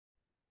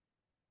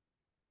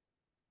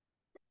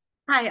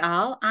Hi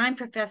all, I'm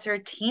Professor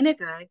Tina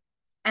Good,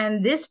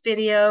 and this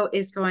video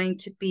is going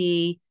to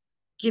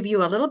give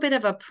you a little bit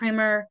of a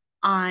primer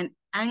on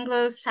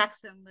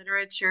Anglo-Saxon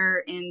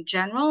literature in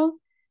general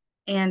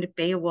and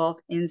Beowulf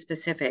in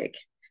specific.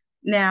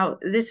 Now,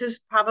 this is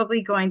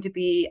probably going to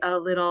be a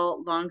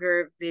little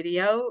longer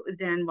video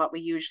than what we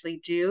usually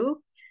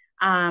do.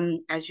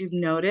 As you've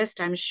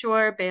noticed, I'm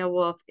sure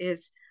Beowulf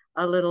is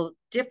a little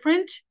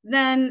different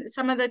than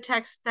some of the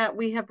texts that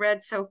we have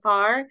read so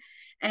far.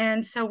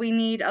 And so we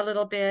need a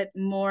little bit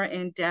more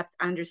in-depth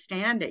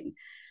understanding,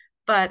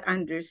 but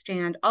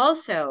understand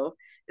also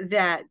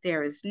that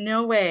there is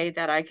no way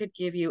that I could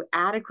give you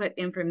adequate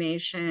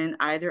information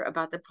either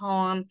about the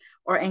poem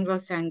or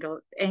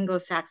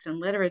Anglo-Saxon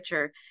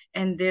literature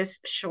in this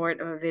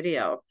short of a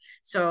video.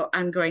 So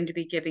I'm going to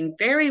be giving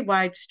very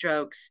wide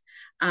strokes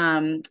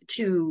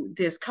to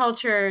this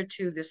culture,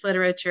 to this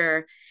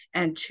literature,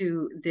 and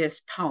to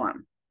this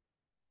poem.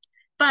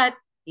 But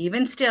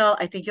even still,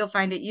 I think you'll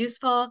find it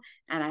useful,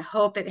 and I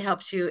hope it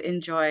helps you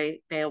enjoy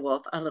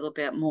Beowulf a little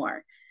bit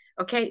more.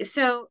 Okay,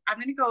 so I'm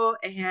going to go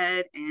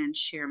ahead and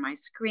share my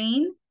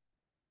screen.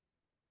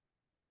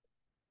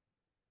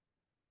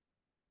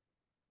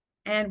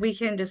 And we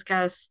can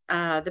discuss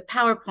the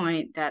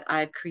PowerPoint that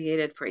I've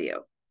created for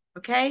you.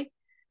 Okay,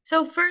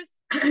 so first,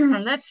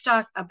 let's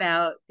talk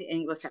about the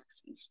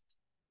Anglo-Saxons.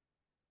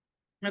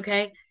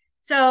 Okay,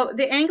 so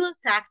the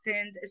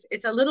Anglo-Saxons,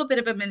 it's a little bit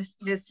of a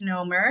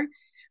misnomer,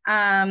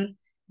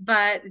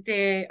 but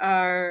they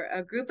are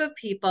a group of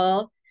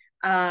people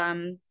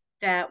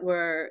that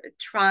were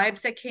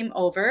tribes that came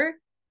over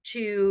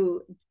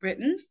to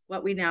Britain,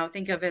 what we now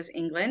think of as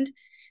England.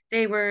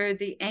 They were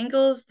the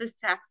Angles, the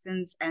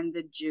Saxons, and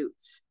the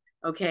Jutes.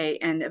 Okay,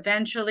 and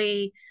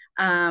eventually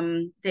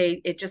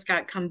it just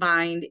got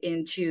combined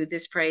into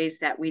this phrase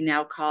that we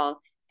now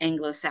call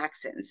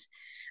Anglo-Saxons.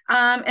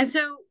 And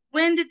so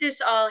when did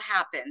this all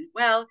happen?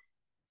 Well,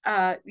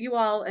 you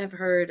all have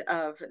heard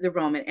of the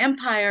Roman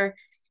Empire,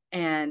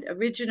 and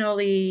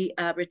originally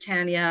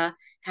Britannia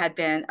had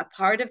been a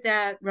part of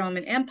that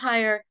Roman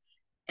Empire.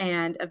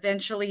 And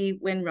eventually,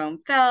 when Rome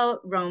fell,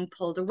 Rome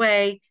pulled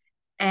away.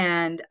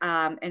 And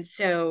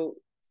so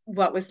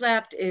what was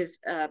left is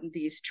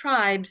these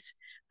tribes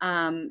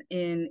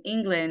in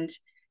England,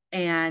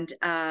 and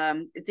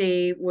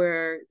they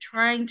were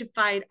trying to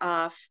fight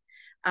off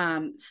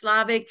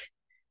Slavic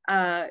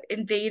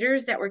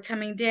invaders that were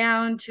coming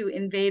down to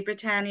invade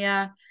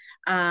Britannia,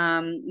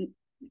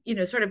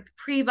 sort of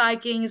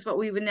pre-Vikings, what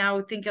we would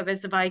now think of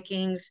as the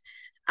Vikings.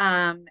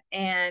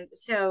 And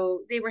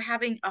so they were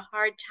having a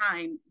hard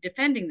time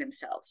defending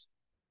themselves.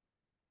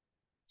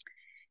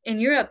 In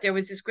Europe, there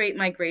was this great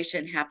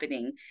migration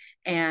happening.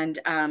 And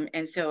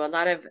so a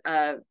lot of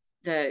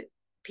the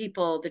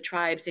people, the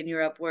tribes in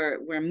Europe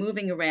were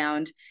moving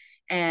around.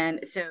 And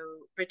so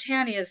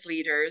Britannia's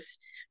leaders,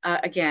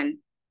 again,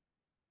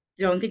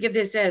 don't think of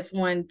this as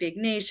one big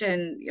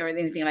nation or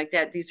anything like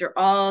that. These are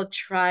all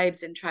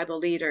tribes and tribal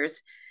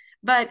leaders.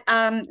 But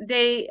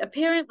they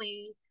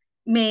apparently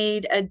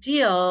made a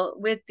deal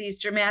with these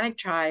Germanic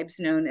tribes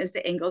known as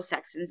the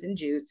Anglo-Saxons and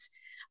Jutes,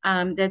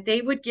 that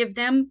they would give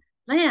them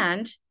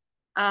land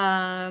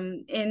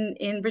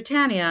in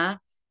Britannia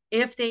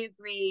if they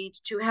agreed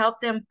to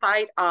help them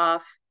fight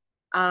off,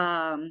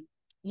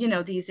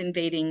 these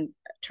invading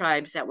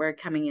tribes that were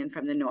coming in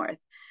from the north.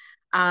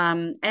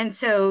 And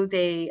so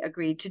they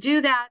agreed to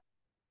do that.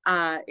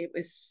 It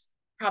was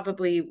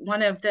probably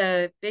one of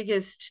the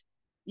biggest,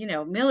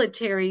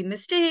 military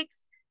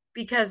mistakes,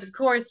 because of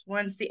course,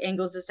 once the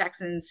Angles, the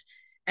Saxons,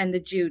 and the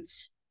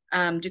Jutes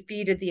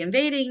defeated the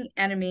invading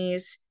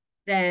enemies,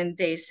 then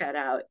they set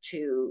out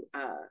to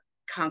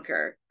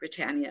conquer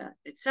Britannia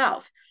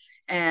itself.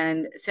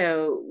 And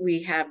so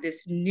we have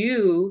this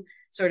new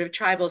sort of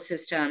tribal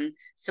system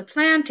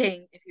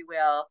supplanting, if you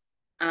will,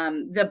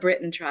 the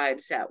Briton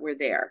tribes that were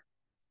there.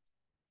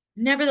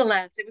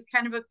 Nevertheless, it was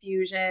kind of a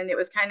fusion. It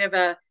was kind of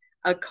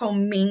a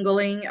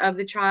commingling of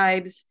the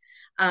tribes.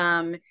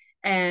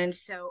 And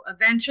so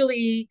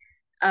eventually,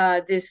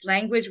 this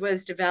language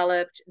was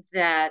developed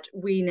that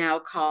we now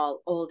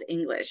call Old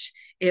English.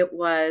 It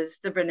was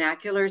the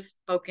vernacular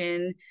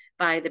spoken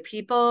by the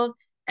people.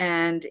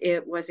 And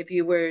it was, if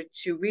you were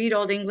to read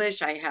Old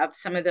English, I have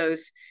some of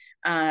those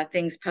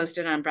things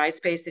posted on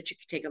Brightspace that you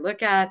could take a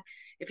look at.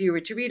 If you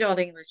were to read Old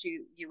English,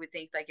 you would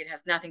think like it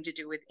has nothing to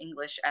do with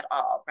English at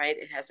all, right?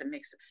 It has a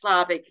mix of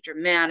Slavic,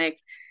 Germanic,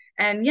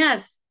 and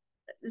yes,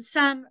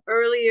 some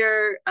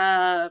earlier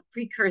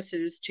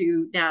precursors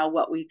to now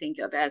what we think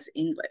of as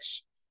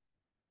English.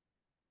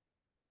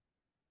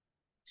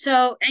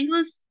 So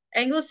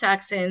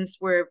Anglo-Saxons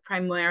were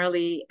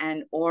primarily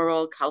an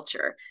oral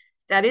culture.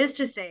 That is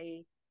to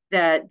say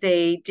that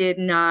they did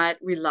not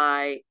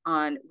rely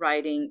on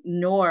writing,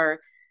 nor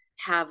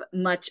have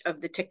much of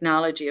the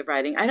technology of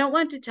writing. I don't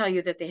want to tell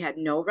you that they had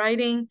no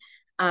writing,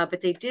 but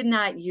they did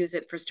not use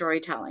it for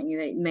storytelling.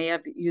 They may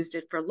have used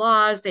it for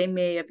laws. They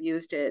may have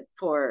used it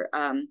for,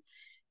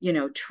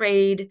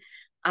 trade.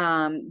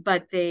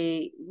 But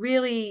they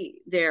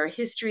really, their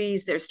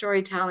histories, their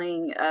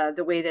storytelling,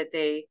 the way that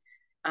they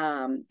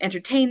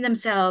entertain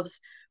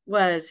themselves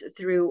was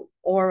through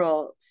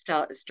oral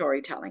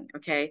storytelling.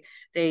 Okay,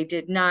 they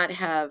did not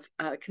have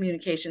a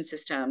communication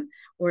system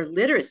or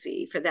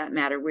literacy, for that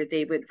matter, where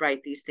they would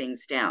write these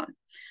things down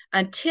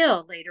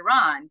until later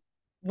on,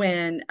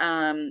 when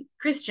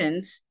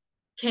Christians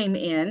came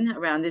in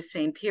around this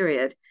same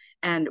period.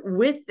 And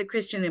with the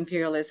Christian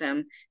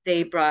imperialism,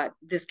 they brought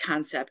this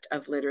concept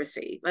of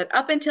literacy. But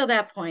up until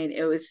that point,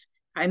 it was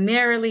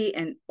primarily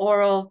an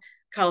oral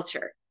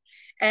culture.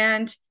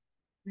 And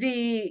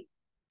the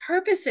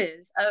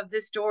purposes of the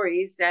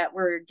stories that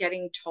were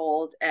getting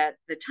told at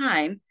the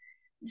time,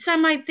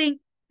 some might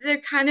think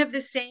they're kind of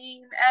the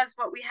same as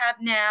what we have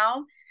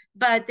now,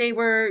 but they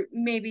were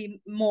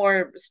maybe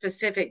more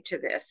specific to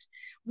this.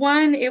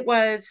 One, it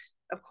was,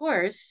 of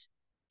course,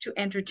 to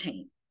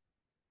entertain.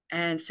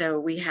 And so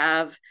we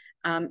have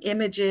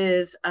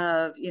images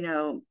of,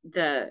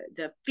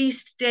 the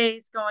feast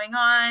days going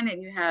on,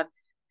 and you have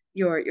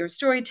your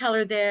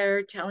storyteller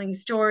there telling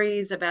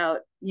stories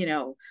about,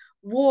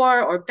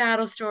 war or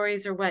battle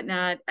stories or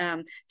whatnot,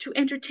 to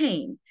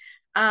entertain,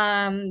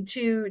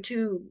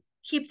 to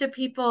keep the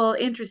people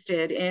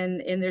interested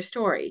in their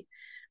story.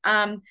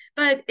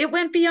 But it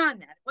went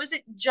beyond that. It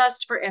wasn't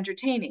just for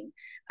entertaining.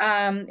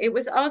 It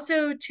was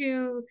also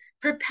to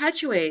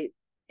perpetuate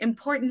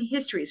important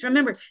histories.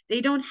 Remember, they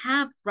don't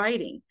have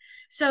writing.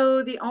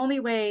 So the only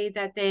way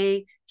that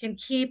they can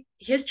keep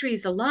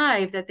histories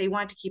alive that they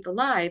want to keep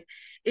alive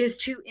is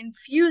to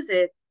infuse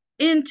it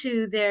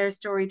into their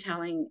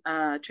storytelling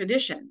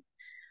tradition.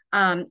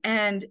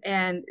 And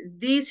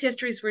these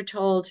histories were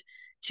told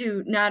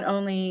to not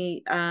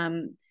only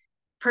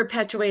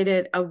perpetuate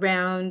it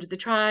around the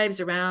tribes,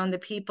 around the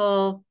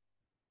people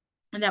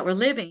that were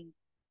living,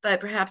 but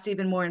perhaps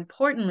even more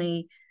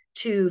importantly,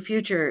 to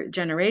future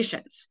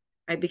generations,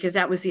 right? Because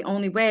that was the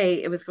only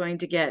way it was going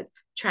to get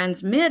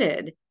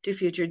transmitted to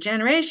future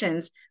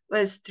generations,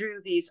 was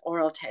through these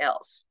oral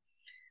tales.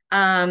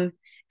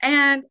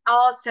 And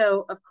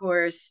also, of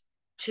course,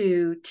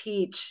 to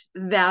teach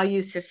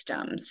value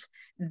systems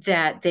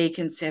that they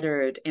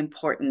considered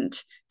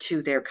important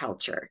to their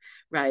culture,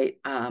 right?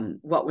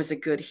 What was a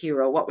good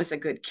hero? What was a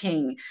good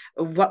king?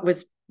 What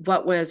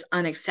was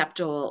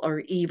unacceptable or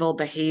evil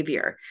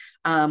behavior?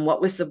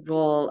 What was the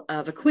role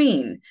of a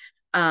queen?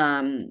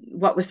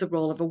 What was the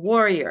role of a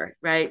warrior,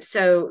 right?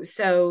 So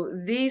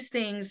these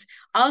things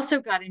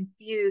also got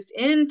infused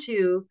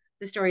into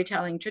the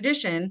storytelling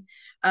tradition,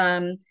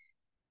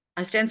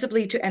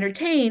 ostensibly to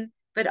entertain,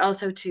 but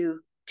also to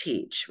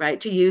teach,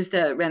 right? To use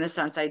the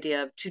Renaissance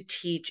idea of to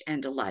teach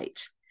and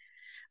delight.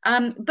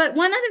 But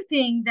one other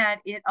thing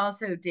that it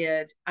also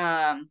did,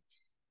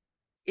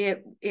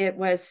 it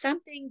was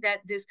something that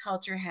this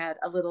culture had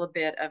a little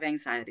bit of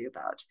anxiety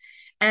about,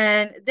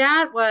 and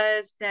that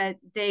was that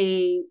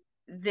their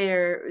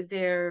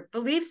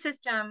belief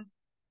system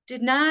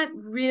did not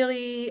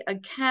really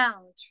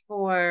account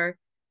for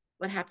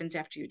what happens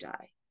after you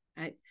die,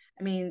 right?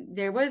 I mean,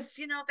 there was,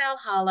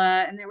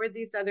 Valhalla, and there were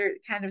these other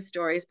kind of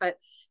stories, but,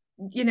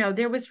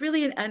 there was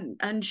really an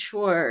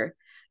unsure,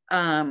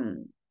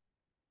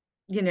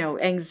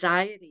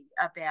 anxiety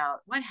about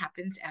what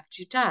happens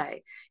after you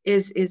die.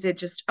 Is it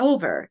just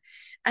over?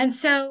 And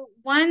so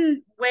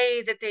one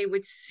way that they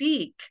would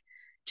seek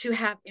to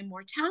have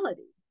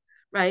immortality,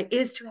 right,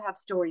 is to have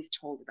stories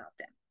told about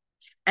them.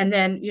 And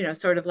then,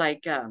 sort of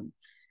like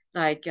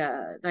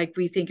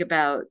we think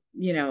about,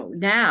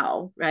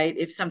 now, right?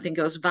 If something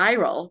goes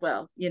viral,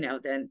 well,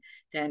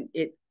 then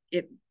it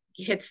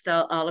hits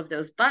all of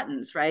those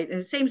buttons, right? And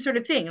the same sort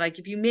of thing. Like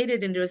if you made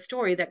it into a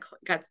story that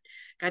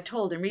got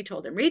told and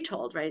retold,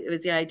 right? It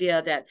was the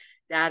idea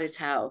that is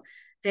how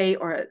they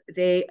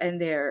and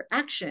their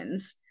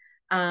actions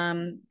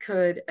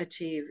could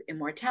achieve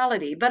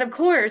immortality. But of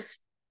course,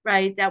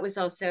 right, that was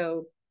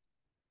also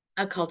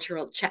a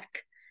cultural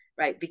check,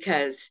 right?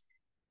 Because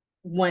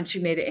once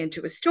you made it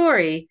into a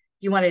story,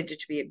 you wanted it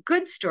to be a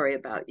good story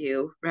about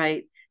you,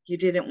 right? You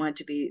didn't want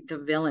to be the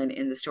villain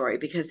in the story,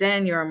 because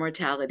then your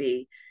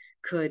immortality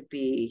could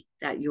be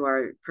that you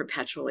are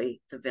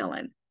perpetually the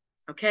villain.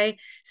 Okay,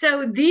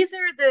 so these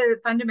are the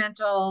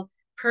fundamental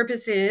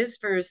purposes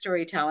for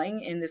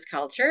storytelling in this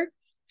culture.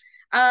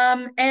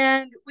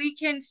 And we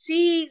can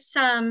see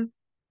some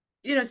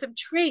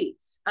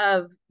traits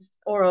of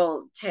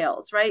oral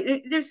tales,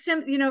 right? There's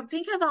some,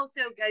 think of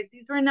also, guys,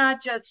 these were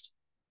not just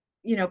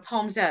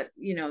poems that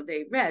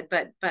they read,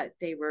 but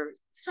they were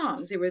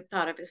songs. They were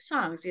thought of as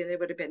songs. They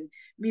would have been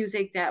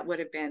music that would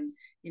have been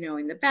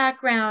in the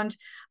background,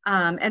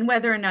 and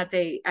whether or not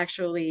they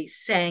actually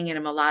sang in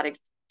a melodic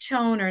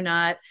tone or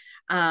not,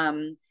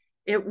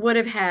 it would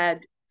have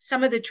had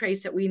some of the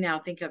traits that we now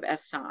think of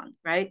as song,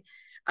 right?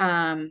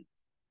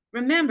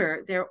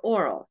 Remember, they're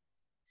oral,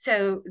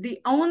 so the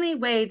only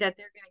way that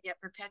they're going to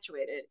get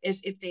perpetuated is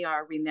if they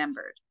are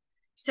remembered.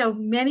 So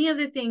many of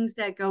the things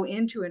that go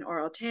into an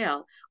oral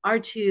tale are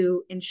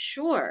to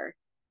ensure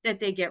that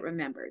they get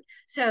remembered.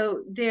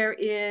 So there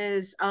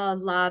is a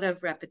lot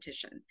of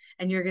repetition,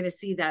 and you're going to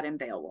see that in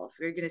Beowulf.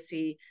 You're going to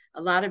see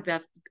a lot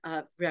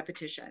of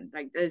repetition,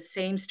 like the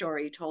same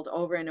story told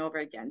over and over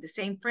again, the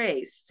same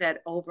phrase said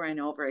over and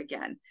over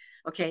again.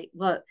 Okay,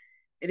 well,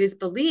 it is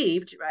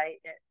believed, right,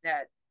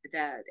 that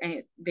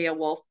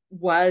Beowulf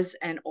was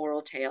an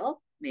oral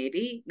tale,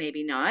 maybe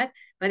not,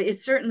 but it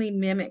certainly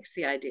mimics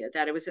the idea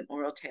that it was an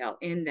oral tale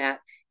in that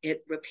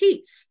it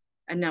repeats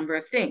a number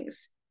of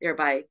things,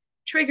 thereby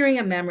triggering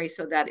a memory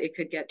so that it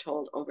could get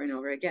told over and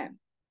over again.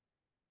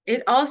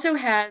 It also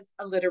has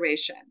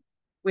alliteration,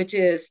 which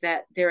is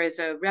that there is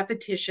a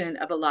repetition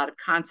of a lot of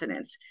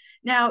consonants.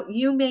 Now,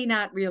 you may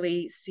not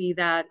really see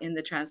that in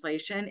the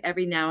translation.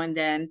 Every now and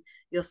then,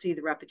 you'll see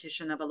the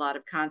repetition of a lot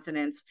of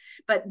consonants,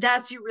 but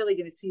you're really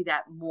going to see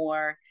that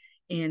more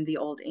in the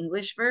Old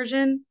English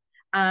version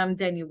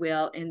than you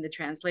will in the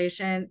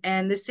translation.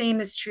 And the same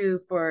is true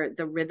for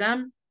the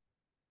rhythm.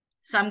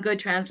 Some good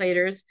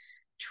translators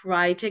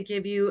try to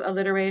give you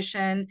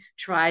alliteration,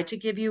 try to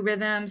give you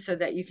rhythm so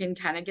that you can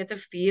kind of get the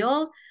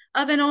feel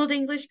of an Old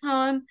English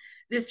poem.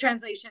 This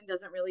translation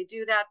doesn't really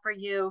do that for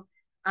you.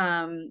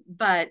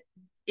 But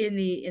in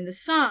the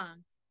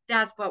song,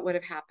 that's what would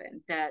have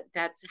happened.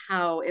 That's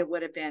how it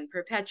would have been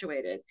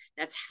perpetuated.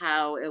 That's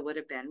how it would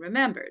have been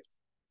remembered.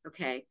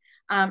 Okay.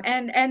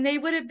 And they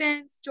would have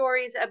been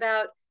stories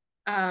about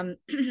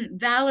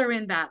valor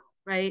in battle,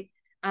 right?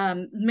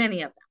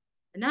 Many of them.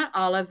 Not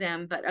all of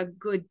them, but a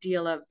good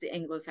deal of the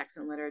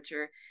Anglo-Saxon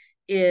literature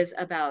is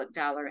about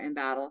valor in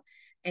battle.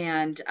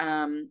 And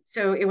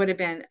so it would have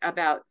been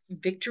about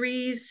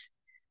victories,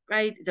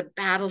 right? The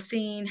battle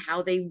scene,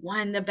 how they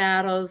won the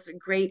battles,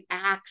 great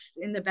acts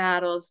in the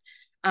battles,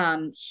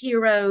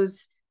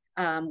 heroes,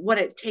 what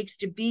it takes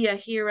to be a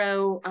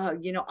hero,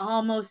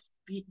 almost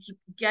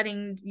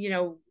getting,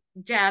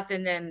 death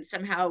and then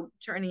somehow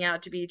turning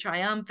out to be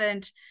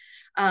triumphant,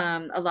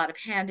 a lot of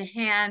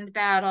hand-to-hand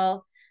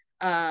battle,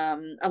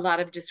 a lot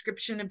of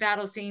description of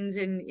battle scenes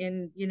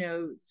in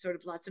sort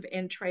of lots of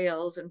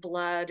entrails and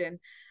blood and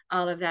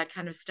all of that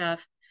kind of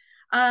stuff.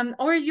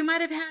 Or you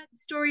might have had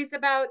stories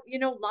about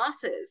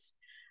losses,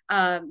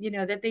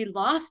 that they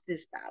lost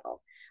this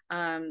battle.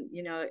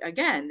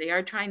 Again, they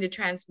are trying to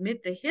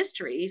transmit the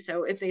history.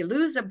 So if they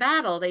lose a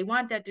battle, they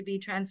want that to be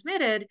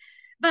transmitted,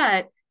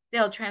 but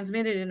they'll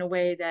transmit it in a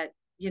way that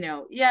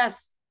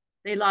yes,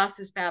 they lost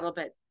this battle,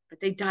 but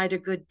they died a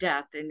good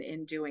death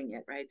in doing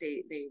it, right?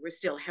 They were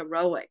still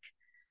heroic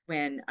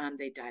when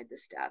they died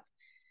this death.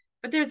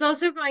 But there's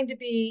also going to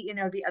be,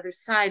 the other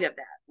side of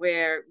that,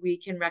 where we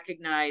can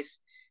recognize,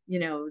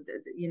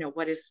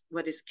 what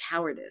is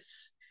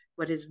cowardice,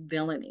 what is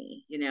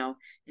villainy.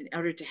 In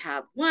order to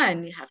have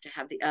one, you have to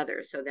have the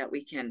other, so that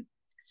we can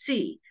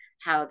see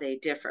how they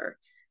differ.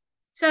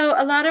 So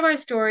a lot of our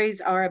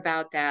stories are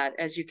about that,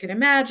 as you can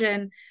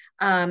imagine.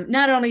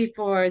 Not only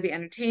for the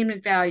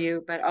entertainment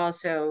value, but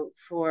also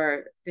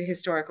for the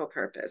historical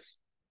purpose.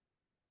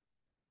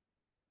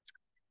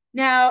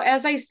 Now,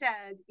 as I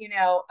said,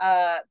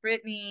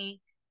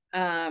 Brittany,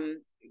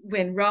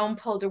 when Rome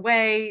pulled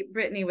away,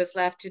 Brittany was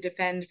left to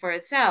defend for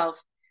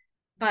itself.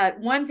 But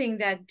one thing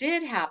that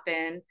did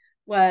happen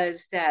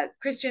was that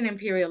Christian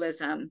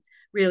imperialism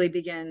really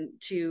began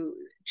to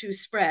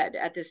spread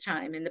at this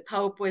time, and the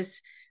Pope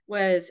was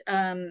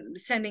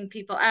sending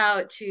people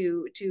out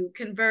to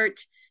convert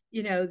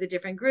the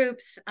different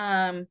groups,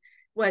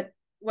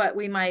 what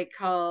we might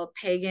call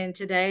pagan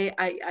today.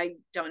 I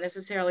don't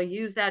necessarily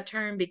use that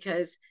term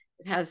because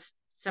it has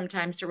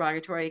sometimes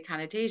derogatory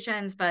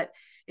connotations, but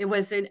it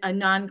was a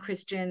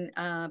non-Christian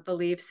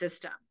belief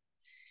system.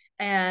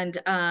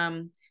 And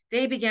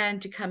they began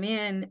to come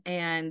in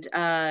and,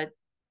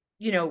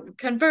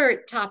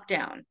 convert top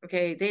down.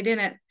 Okay. They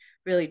didn't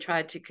really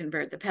try to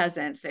convert the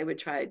peasants. They would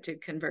try to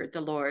convert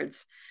the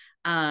lords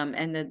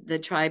and the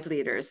tribe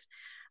leaders.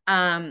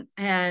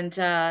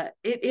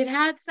 It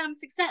had some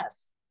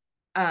success,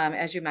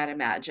 as you might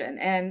imagine.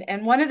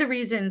 And one of the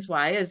reasons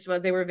why is, well,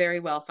 they were very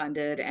well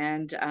funded,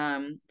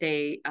 and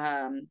they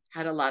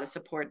had a lot of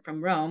support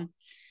from Rome.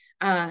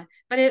 But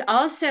it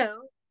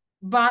also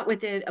brought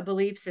with it a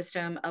belief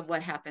system of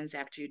what happens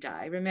after you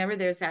die. Remember,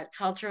 there's that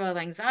cultural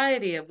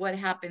anxiety of what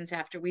happens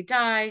after we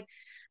die.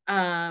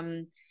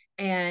 And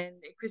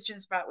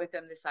Christians brought with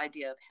them this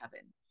idea of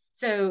heaven.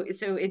 So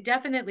it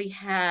definitely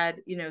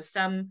had,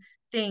 some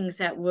things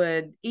that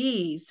would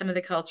ease some of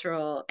the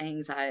cultural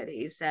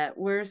anxieties that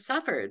were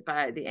suffered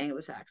by the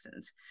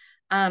Anglo-Saxons.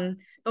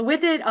 But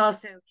with it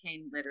also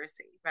came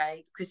literacy,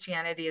 right?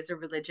 Christianity is a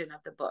religion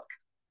of the book.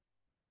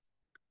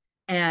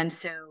 And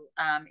so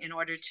in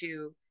order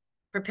to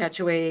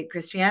perpetuate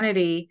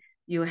Christianity,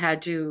 you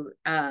had to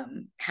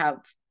have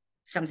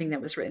something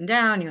that was written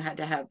down. You had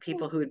to have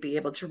people who would be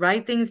able to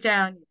write things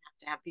down. You have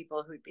to have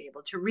people who would be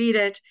able to read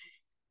it.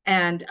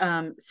 And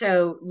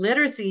so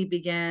literacy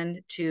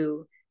began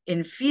to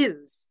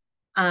infuse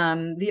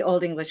the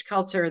Old English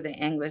culture, the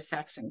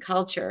Anglo-Saxon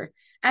culture,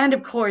 and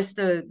of course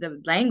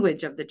the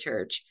language of the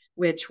church,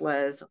 which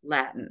was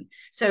Latin.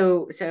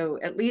 So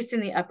at least in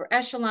the upper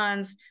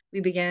echelons, we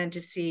began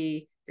to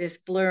see this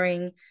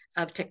blurring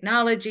of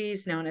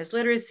technologies known as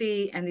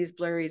literacy, and these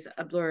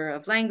a blur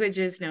of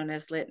languages known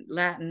as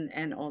Latin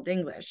and Old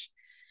English.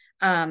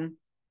 The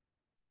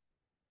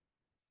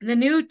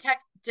new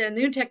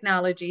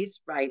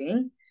technologies,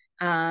 writing,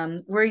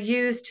 were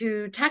used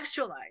to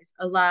textualize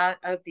a lot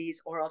of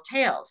these oral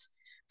tales.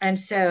 And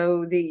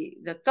so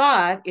the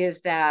thought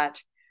is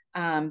that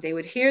they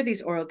would hear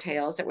these oral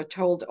tales that were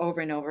told over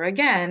and over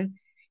again,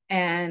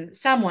 and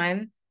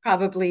someone,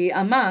 probably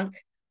a monk,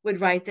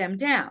 would write them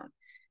down.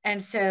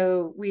 And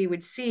so we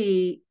would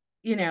see,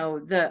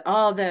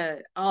 all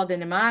the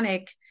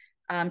mnemonic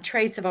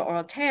traits of an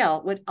oral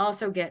tale would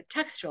also get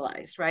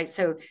textualized, right?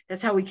 So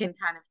that's how we can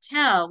kind of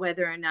tell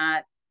whether or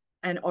not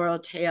an oral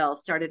tale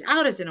started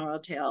out as an oral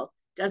tale.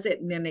 Does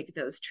it mimic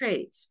those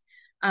traits?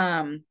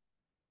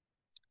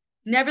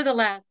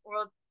 Nevertheless,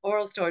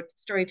 oral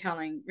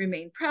storytelling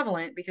remained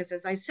prevalent because,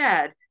 as I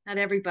said, not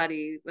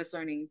everybody was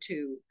learning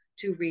to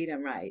read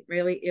and write.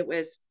 Really, it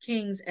was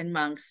kings and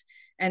monks,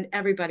 and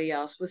everybody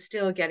else was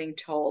still getting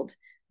told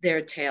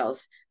their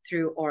tales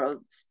through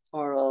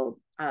oral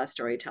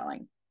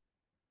storytelling.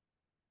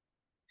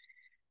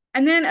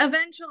 And then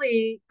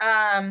eventually,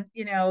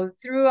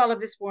 through all of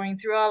this warring,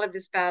 through all of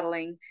this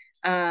battling,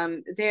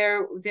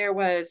 there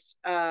was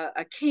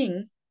a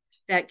king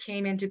that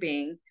came into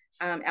being,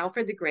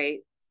 Alfred the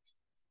Great,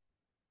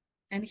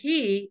 and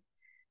he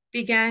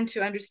began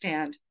to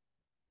understand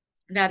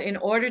that in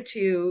order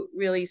to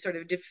really sort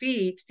of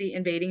defeat the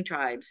invading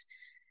tribes,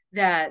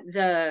 that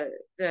the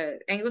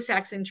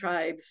Anglo-Saxon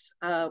tribes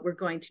were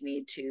going to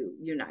need to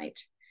unite.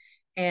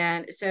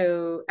 And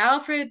so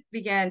Alfred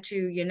began to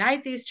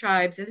unite these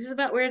tribes, and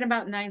we're in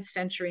about 9th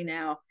century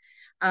now,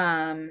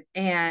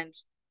 and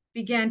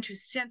began to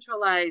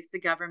centralize the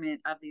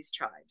government of these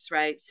tribes,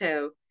 right?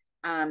 So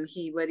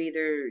he would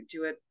either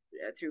do it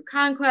through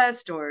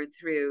conquest or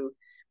through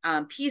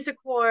peace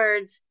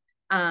accords,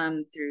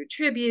 through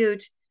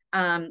tribute.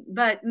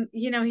 But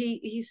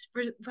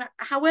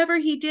however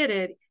he did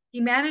it, he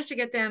managed to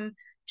get them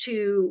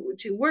to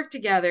work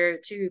together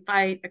to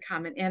fight a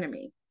common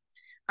enemy.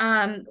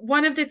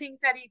 One of the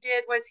things that he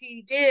did was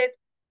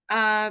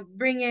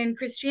bring in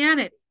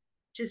Christianity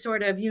to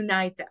sort of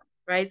unite them,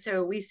 right?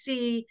 So we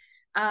see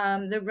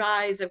the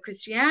rise of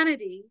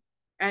Christianity,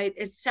 right?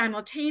 It's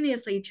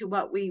simultaneously to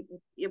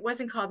it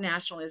wasn't called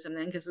nationalism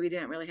then because we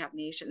didn't really have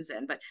nations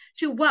then, but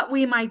to what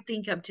we might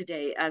think of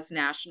today as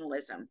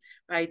nationalism,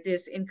 right?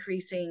 This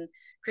increasing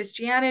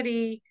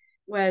Christianity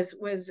was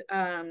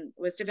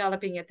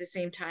developing at the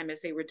same time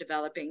as they were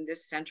developing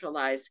this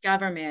centralized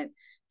government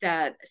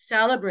that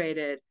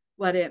celebrated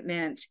what it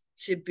meant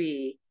to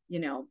be,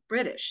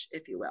 British,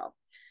 if you will.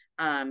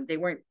 They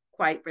weren't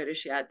quite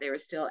British yet. They were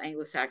still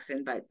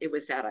Anglo-Saxon, but it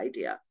was that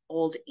idea,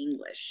 Old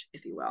English,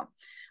 if you will.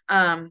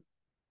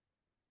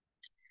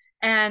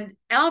 And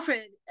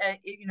Alfred,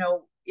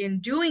 in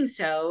doing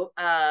so,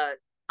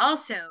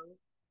 also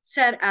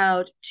set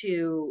out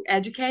to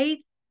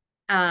educate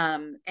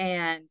and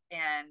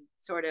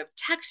sort of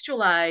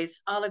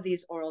textualize all of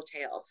these oral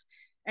tales.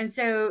 And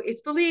so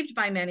it's believed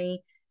by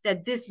many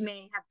that this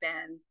may have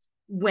been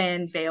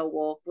when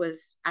Beowulf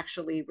was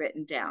actually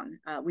written down.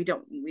 We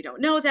don't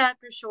know that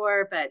for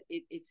sure, but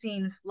it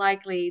seems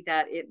likely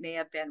that it may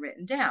have been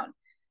written down.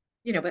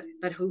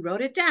 But who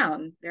wrote it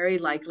down? Very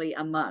likely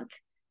a monk.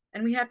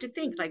 And we have to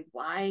think, like,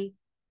 why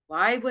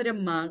would a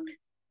monk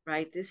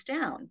write this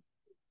down?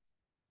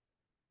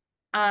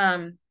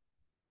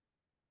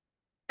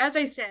 As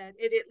I said,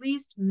 it at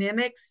least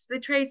mimics the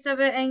traits of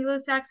an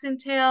Anglo-Saxon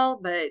tale,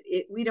 but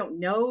we don't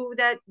know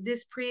that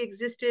this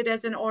pre-existed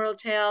as an oral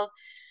tale.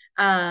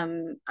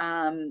 The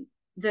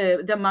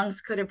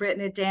monks could have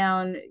written it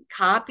down,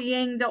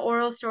 copying the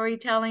oral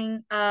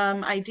storytelling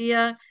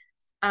idea.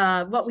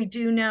 What we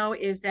do know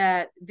is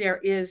that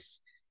there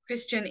is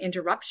Christian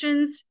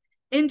interruptions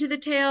into the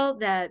tale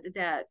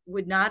that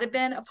would not have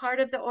been a part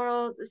of the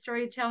oral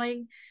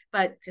storytelling,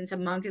 but since a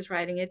monk is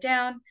writing it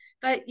down.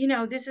 But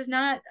this is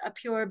not a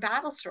pure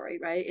battle story,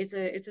 right?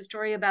 It's a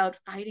story about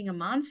fighting a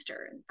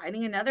monster and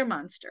fighting another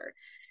monster.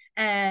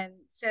 And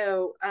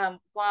so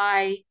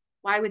why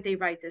would they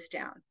write this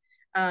down?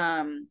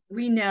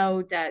 We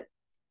know that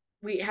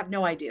we have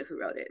no idea who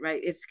wrote it,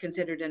 right? It's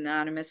considered an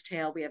anonymous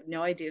tale. We have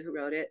no idea who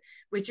wrote it,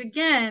 which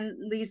again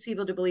leads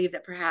people to believe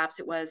that perhaps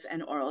it was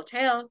an oral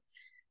tale.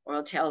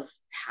 Oral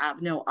tales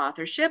have no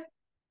authorship.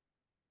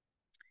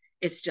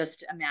 It's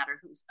just a matter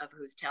of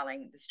who's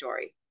telling the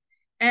story.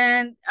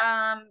 And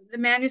the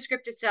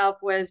manuscript itself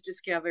was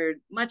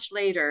discovered much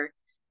later,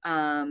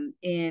 in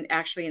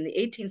the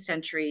 18th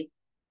century,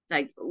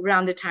 like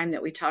around the time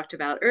that we talked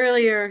about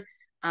earlier,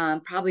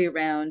 probably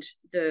around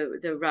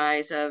the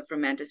rise of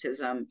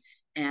Romanticism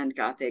and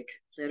Gothic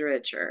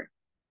literature.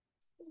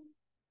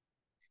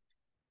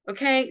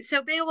 Okay,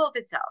 so Beowulf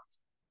itself.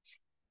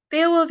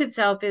 Beowulf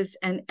itself is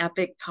an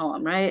epic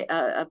poem, right?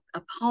 A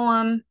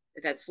poem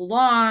that's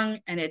long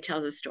and it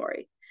tells a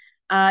story.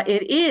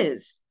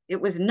 It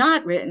was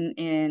not written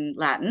in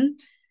Latin.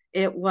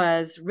 It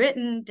was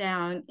written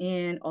down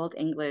in Old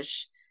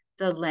English,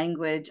 the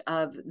language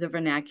of the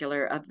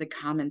vernacular of the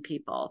common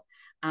people.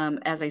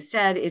 As I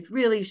said, it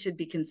really should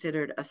be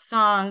considered a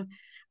song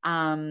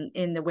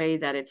in the way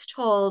that it's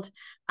told,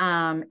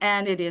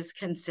 and it is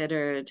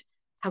considered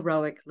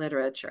heroic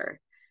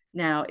literature.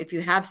 Now, if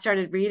you have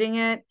started reading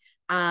it,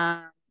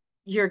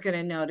 you're going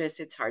to notice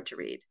it's hard to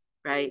read,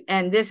 right?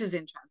 And this is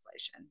in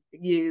translation.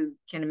 You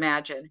can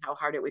imagine how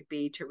hard it would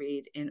be to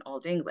read in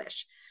Old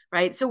English,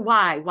 right? So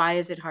why? Why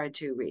is it hard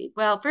to read?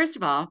 Well, first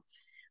of all,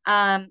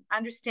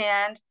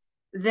 understand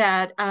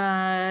that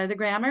the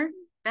grammar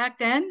back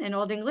then in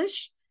Old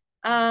English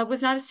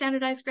was not a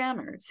standardized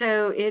grammar.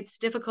 So it's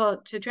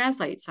difficult to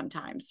translate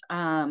sometimes.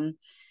 And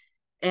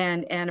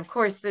of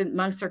course, the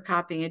monks are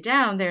copying it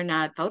down. They're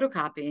not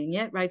photocopying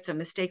it, right? So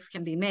mistakes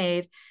can be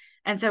made.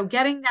 And so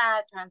getting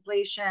that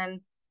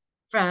translation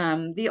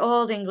from the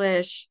Old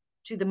English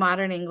to the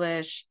modern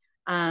English,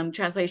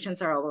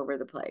 translations are all over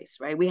the place,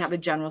 right? We have a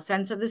general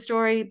sense of the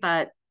story,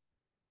 but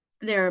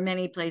there are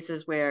many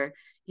places where,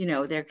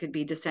 there could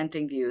be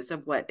dissenting views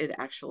of what it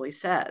actually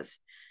says.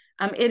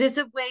 It is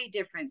a way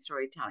different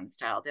storytelling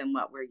style than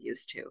what we're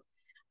used to.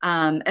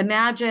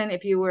 Imagine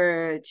if you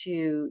were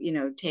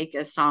to, take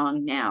a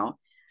song now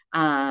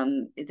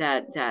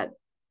that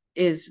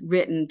is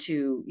written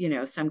to,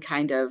 some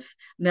kind of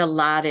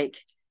melodic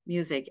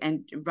music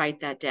and write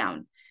that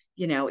down.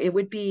 It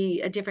would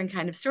be a different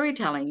kind of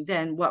storytelling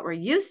than what we're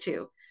used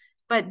to.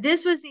 But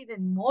this was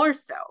even more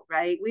so,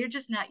 right? We're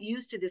just not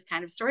used to this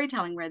kind of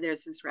storytelling where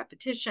there's this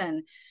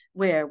repetition,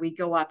 where we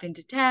go off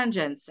into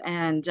tangents,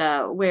 and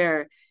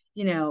where,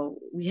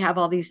 we have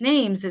all these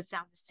names that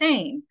sound the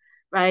same,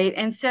 right?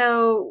 And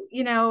so,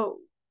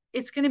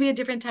 it's going to be a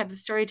different type of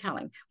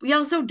storytelling. We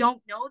also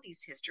don't know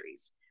these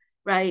histories,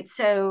 right?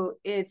 So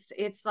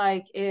it's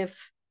like if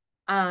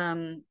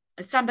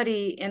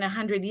somebody in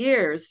 100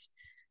 years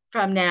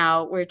from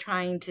now, we're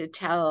trying to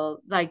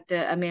tell like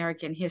the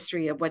American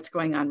history of what's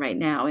going on right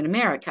now in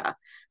America,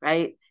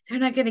 right? They're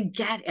not going to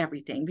get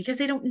everything because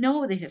they don't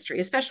know the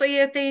history, especially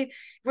if they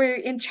were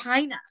in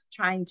China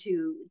trying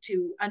to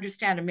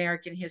understand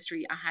American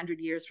history 100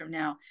 years from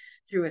now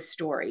through a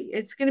story.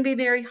 It's going to be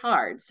very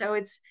hard. So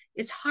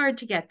it's hard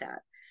to get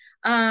that.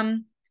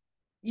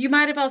 You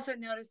might have also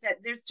noticed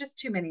that there's just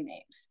too many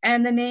names,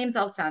 and the names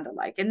all sound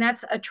alike, and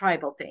that's a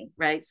tribal thing,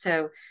 right?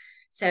 So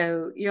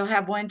you'll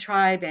have one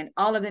tribe and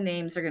all of the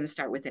names are going to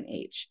start with an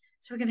H.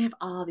 So we're going to have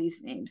all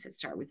these names that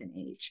start with an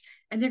H,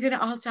 and they're going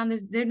to all sound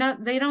this. They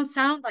don't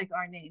sound like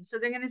our names. So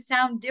they're going to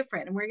sound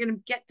different, and we're going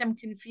to get them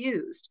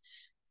confused.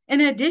 In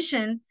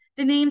addition,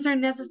 the names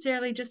aren't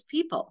necessarily just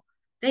people.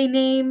 They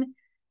name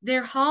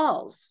their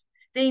halls.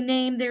 They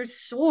name their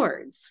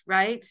swords,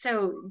 right?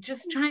 So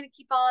just trying to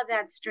keep all of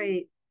that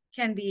straight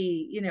can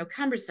be,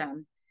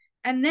 cumbersome.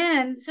 And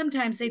then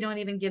sometimes they don't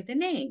even give the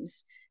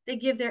names. They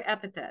give their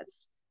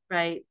epithets,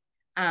 right?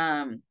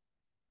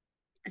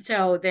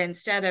 So then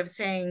instead of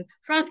saying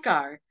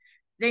Hrothgar,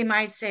 they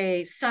might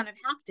say son of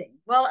Halfdane.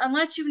 Well,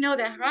 unless you know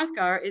that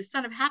Hrothgar is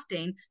son of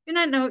Halfdane,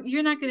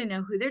 you're not going to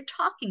know who they're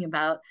talking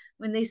about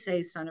when they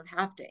say son of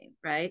Halfdane,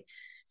 right?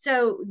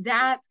 So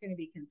that's going to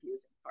be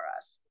confusing for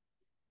us.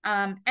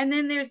 And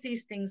then there's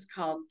these things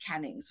called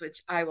kennings,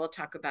 which I will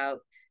talk about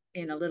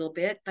in a little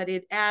bit, but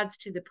it adds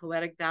to the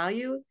poetic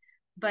value,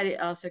 but it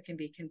also can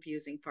be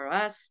confusing for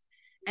us.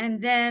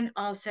 And then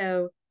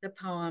also the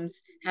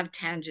poems have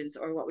tangents,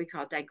 or what we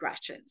call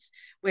digressions,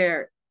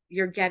 where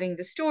you're getting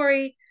the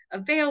story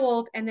of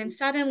Beowulf, and then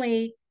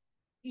suddenly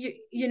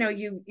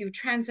you've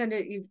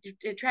transcended,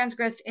 you've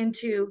transgressed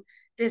into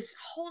this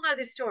whole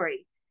other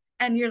story,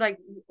 and you're like,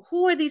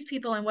 who are these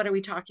people and what are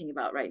we talking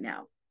about right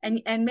now?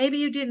 And maybe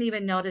you didn't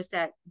even notice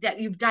that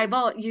you've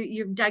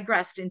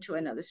digressed into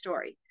another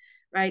story,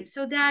 right?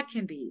 So that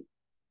can be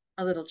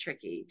a little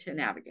tricky to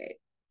navigate.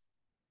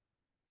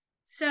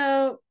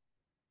 So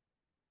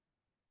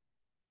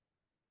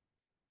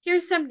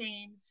here's some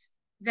names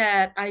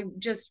that I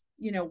just,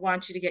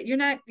 want you to get. You're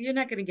not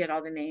going to get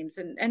all the names,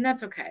 and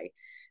that's okay.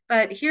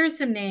 But here's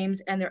some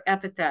names and their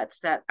epithets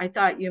that I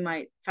thought you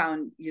might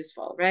found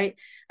useful, right?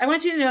 I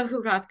want you to know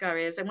who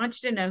Hrothgar is. I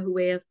want you to know who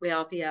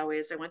Wealhtheow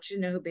is. I want you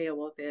to know who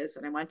Beowulf is.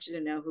 And I want you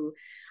to know who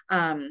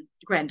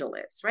Grendel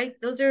is, right?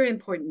 Those are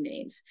important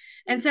names.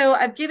 And so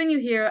I've given you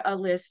here a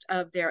list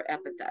of their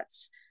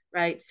epithets,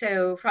 right?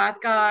 So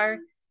Hrothgar,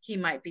 he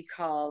might be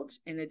called,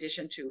 in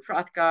addition to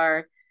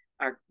Hrothgar,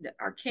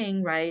 our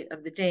king, right,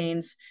 of the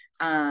Danes,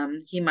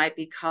 he might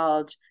be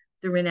called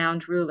the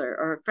renowned ruler,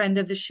 or a friend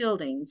of the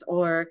Scyldings,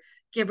 or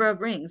giver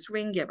of rings,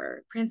 ring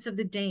giver, prince of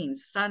the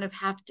Danes, son of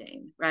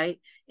Halfdane, right?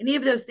 Any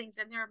of those things,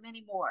 and there are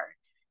many more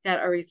that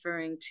are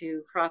referring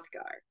to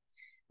Hrothgar.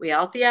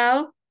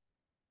 Wealhtheow,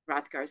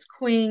 Hrothgar's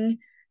queen,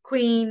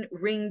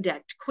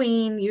 ring-decked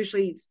queen.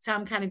 Usually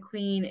some kind of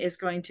queen is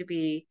going to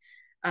be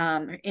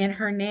in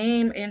her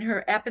name, in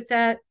her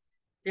epithet.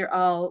 They're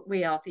all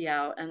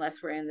Wealhtheow,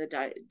 unless we're in the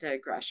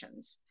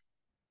digressions.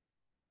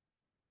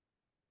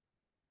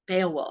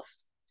 Beowulf,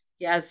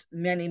 he has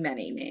many,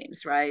 many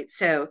names, right?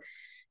 So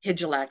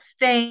Hygelac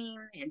Thane,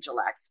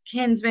 Hygelac's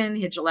kinsman.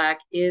 Hygelac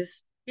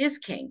is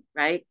king,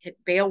 right?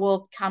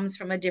 Beowulf comes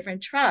from a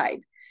different tribe.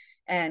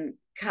 and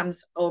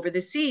comes over the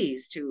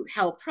seas to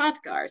help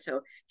Hrothgar.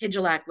 So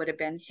Hygelac would have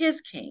been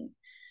his king.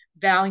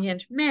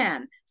 Valiant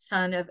man,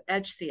 son of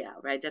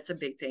Ecgtheow, right? That's a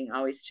big thing,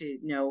 always to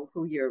know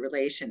who your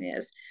relation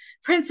is.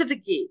 Prince of the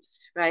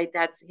Geats, right?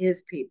 That's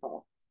his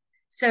people.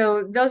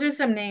 So those are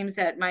some names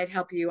that might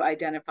help you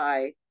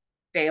identify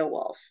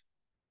Beowulf.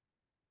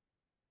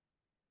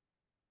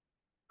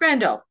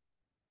 Grendel,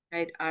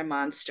 right? Our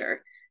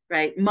monster,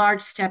 right?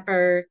 March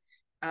Stepper.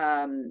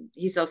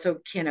 He's also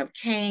kin of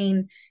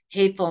Cain,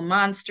 hateful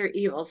monster,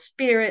 evil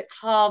spirit,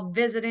 hall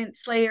visitant,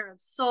 slayer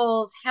of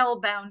souls,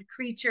 hellbound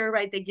creature,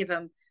 right? They give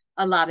him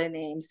a lot of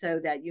names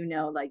so that you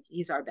know, like,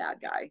 he's our bad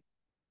guy.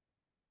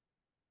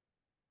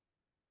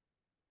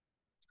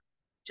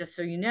 Just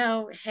so you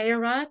know,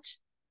 Heorot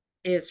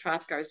is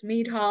Hrothgar's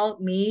mead hall.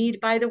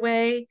 Mead, by the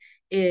way,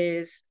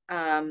 is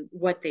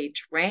what they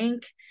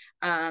drank.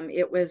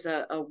 It was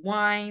a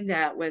wine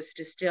that was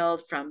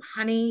distilled from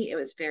honey. It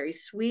was very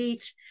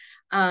sweet.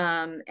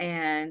 And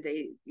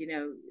they,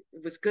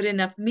 it was good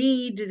enough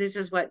mead. This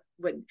is what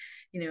would,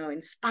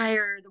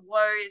 inspire the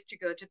warriors to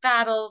go to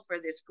battle for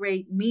this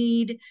great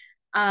mead.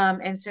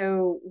 And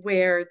so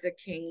where the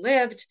king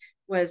lived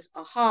was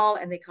a hall,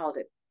 and they called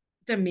it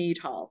the mead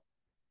hall.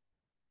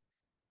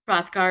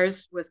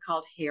 Hrothgar's was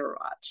called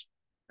Heorot,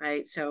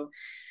 right? So,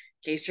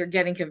 in case you're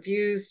getting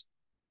confused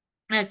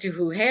as to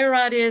who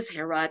Heorot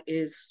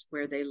is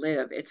where they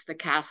live. It's the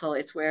castle.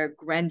 It's where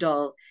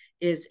Grendel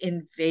is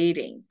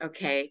invading.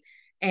 Okay,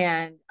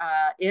 and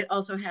it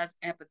also has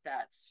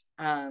epithets: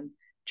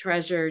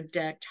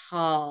 treasure-decked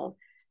hall,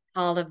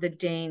 hall of the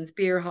Danes,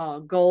 beer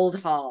hall,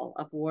 gold hall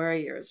of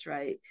warriors.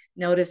 Right.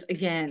 Notice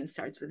again,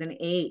 starts with an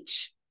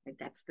H. Right?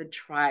 That's the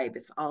tribe.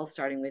 It's all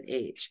starting with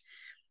H.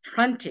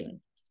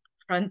 Hunting.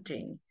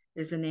 Hrunting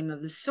is the name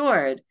of the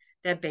sword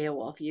that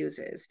Beowulf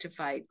uses to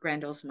fight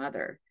Grendel's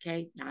mother.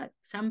 Okay, not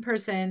some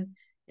person,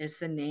 is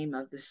the name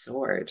of the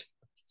sword.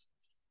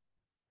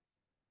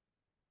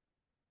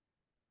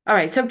 All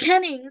right, so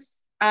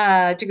kennings,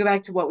 to go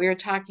back to what we were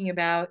talking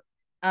about,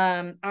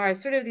 are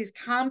sort of these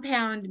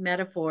compound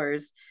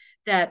metaphors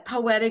that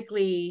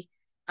poetically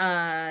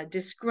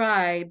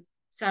describe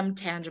some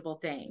tangible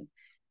thing.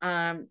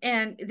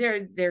 And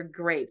they're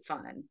great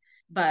fun.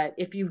 But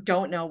if you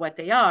don't know what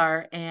they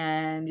are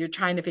and you're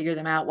trying to figure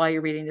them out while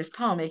you're reading this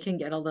poem, it can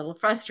get a little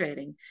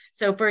frustrating.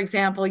 So, for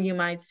example, you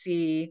might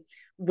see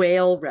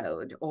Whale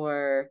Road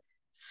or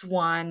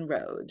Swan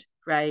Road,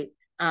 right?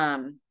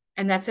 And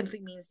that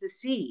simply means the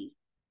sea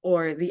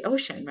or the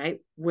ocean, right?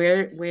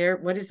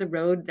 What is the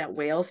road that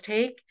whales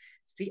take?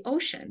 It's the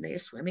ocean. They are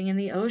swimming in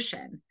the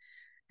ocean,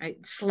 right?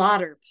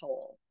 Slaughter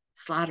pole.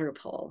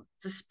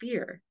 It's a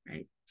spear,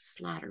 right?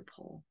 Slaughter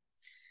pole.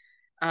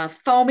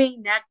 Foamy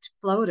necked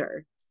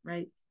floater,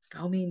 right?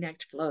 Foamy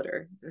necked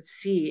floater. The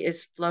sea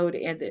is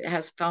floating and it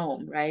has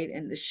foam, right?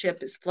 And the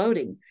ship is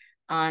floating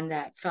on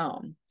that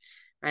foam,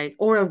 right?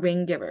 Or a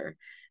ring giver.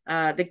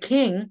 The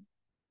king,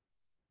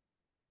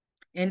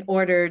 in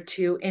order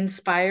to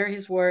inspire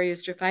his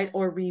warriors to fight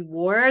or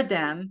reward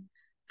them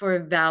for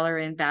valor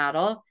in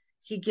battle,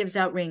 he gives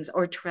out rings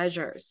or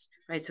treasures,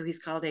 right? So he's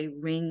called a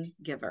ring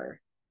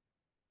giver.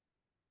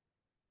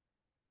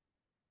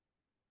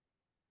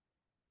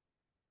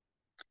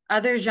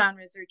 Other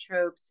genres or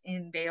tropes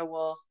in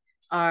Beowulf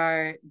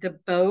are the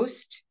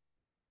boast,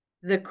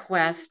 the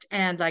quest,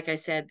 and like I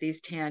said,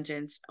 these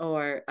tangents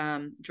or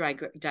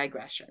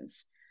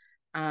digressions.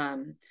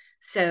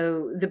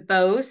 So the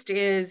boast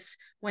is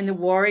when the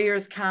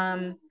warriors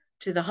come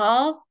to the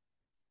hall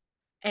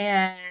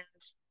and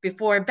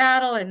before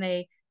battle and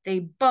they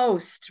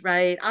boast,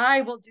 right?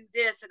 I will do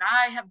this and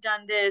I have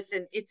done this.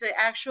 And it's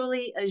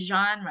actually a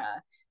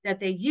genre that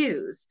they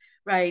use,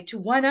 right? To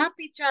one up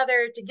each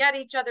other, to get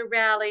each other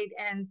rallied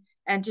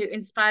and to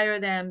inspire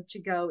them to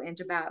go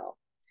into battle.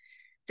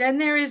 Then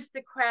there is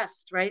the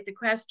quest, right? The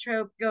quest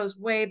trope goes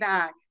way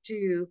back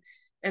to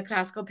the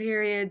classical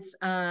periods.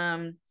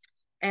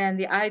 And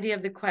the idea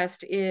of the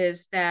quest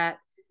is that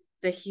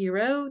the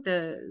hero,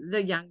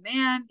 the young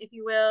man, if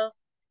you will,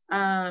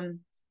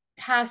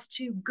 has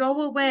to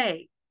go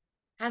away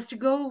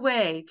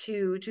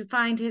to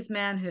find his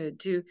manhood,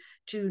 to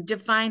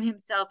define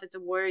himself as a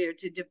warrior,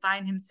 to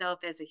define himself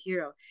as a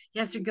hero. He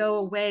has to go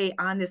away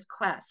on this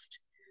quest,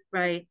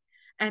 right?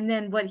 And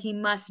then what he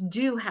must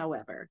do,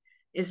 however,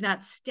 is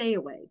not stay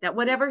away. That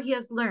whatever he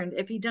has learned,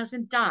 if he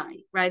doesn't die,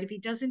 right? If he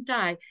doesn't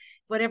die,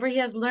 whatever he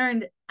has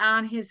learned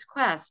on his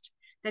quest,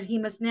 that he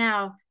must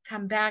now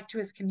come back to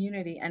his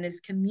community, and his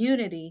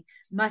community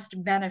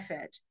must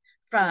benefit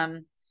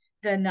from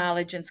the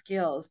knowledge and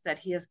skills that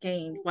he has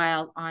gained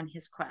while on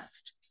his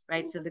quest,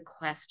 right? So the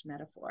quest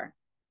metaphor.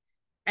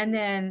 And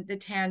then the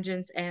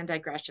tangents and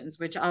digressions,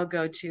 which I'll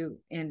go to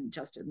in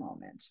just a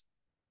moment.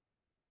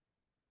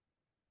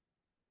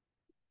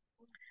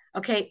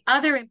 Okay,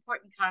 other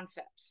important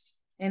concepts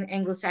in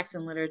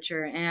Anglo-Saxon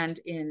literature and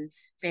in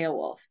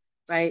Beowulf,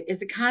 right, is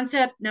the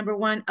concept, number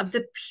one, of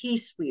the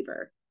peace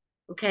weaver.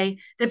 Okay,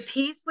 the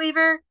peace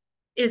weaver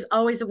is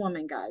always a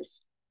woman,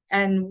 guys.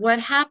 And what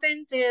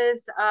happens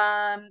is,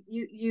 I'm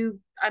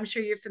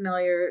sure you're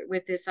familiar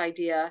with this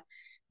idea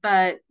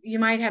but you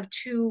might have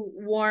two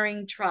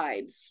warring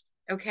tribes.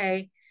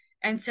 Okay.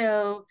 And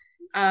so,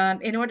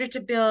 in order to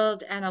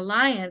build an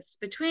alliance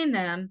between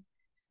them,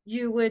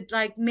 you would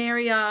like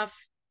marry off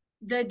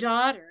the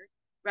daughter,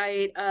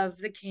 right, of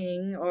the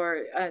king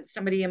or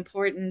somebody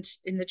important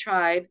in the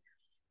tribe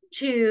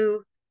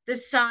to the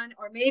son,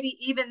 or maybe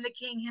even the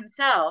king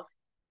himself,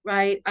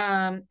 right?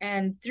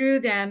 And through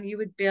them, you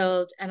would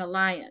build an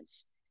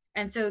alliance.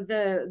 And so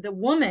the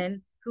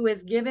woman who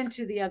is given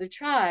to the other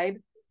tribe,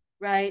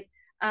 right,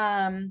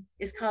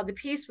 is called the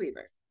peace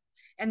weaver.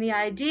 And the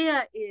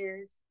idea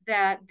is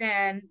that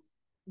then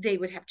they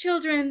would have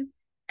children,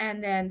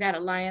 and then that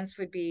alliance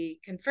would be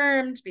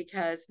confirmed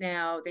because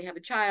now they have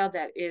a child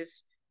that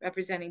is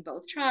representing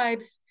both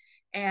tribes.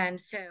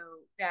 And so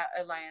that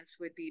alliance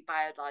would be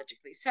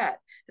biologically set.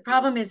 The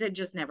problem is it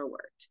just never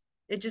worked.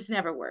 It just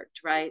never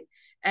worked, right?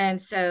 And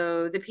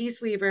so the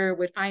peace weaver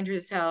would find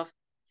herself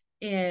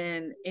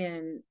in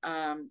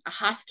a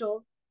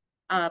hostile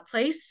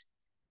place,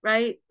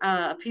 right?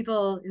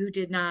 People who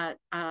did not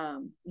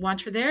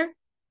want her there,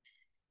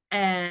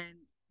 and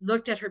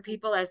looked at her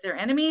people as their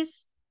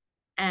enemies.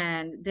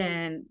 And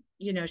then,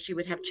 she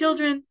would have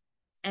children,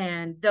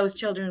 and those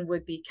children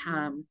would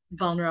become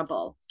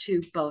vulnerable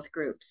to both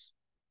groups.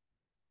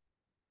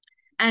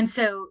 And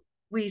so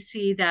we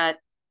see that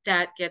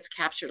that gets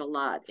captured a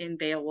lot in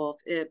Beowulf,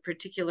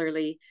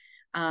 particularly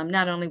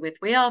not only with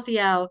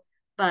Wealhtheow,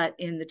 but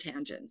in the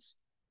Tangents.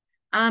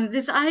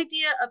 This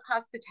idea of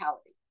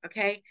hospitality,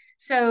 okay?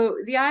 So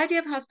the idea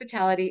of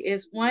hospitality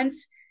is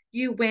once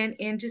you went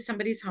into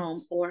somebody's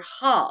home or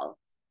hall,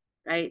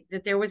 right,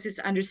 that there was this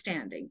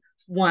understanding.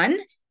 One,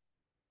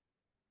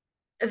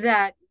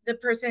 that the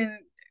person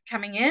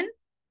coming in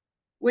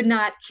would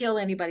not kill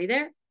anybody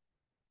there,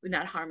 would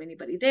not harm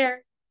anybody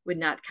there, would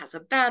not cause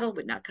a battle,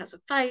 would not cause a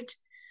fight.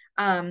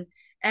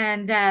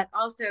 And that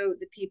also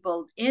the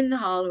people in the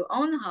hall who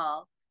own the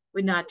hall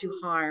would not do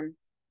harm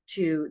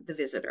to the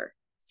visitor.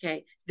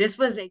 Okay. This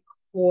was a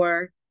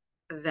core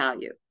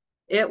value.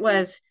 It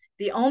was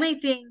the only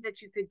thing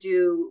that you could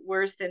do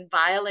worse than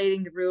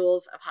violating the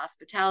rules of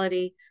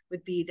hospitality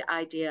would be the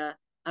idea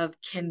of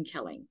kin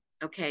killing.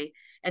 Okay.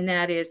 And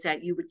that is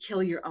that you would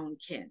kill your own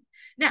kin.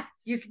 Now,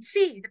 you can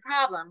see the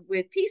problem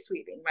with peace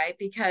weaving, right?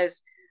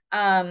 Because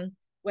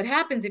what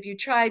happens if you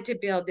tried to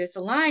build this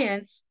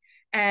alliance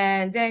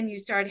and then you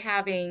start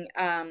having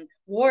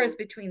wars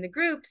between the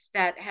groups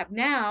that have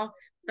now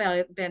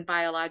been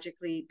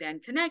biologically been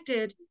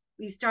connected,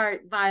 we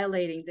start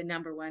violating the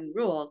number one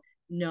rule: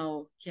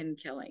 no kin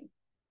killing.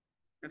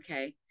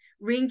 Okay.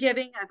 Ring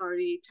giving, I've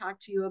already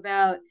talked to you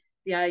about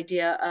the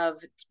idea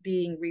of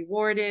being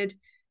rewarded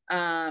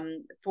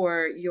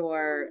for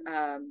your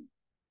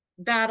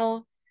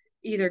battle,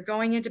 either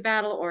going into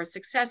battle or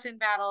success in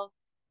battle,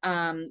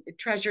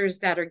 treasures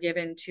that are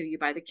given to you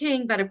by the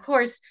king. But of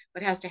course,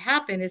 what has to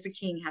happen is the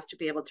king has to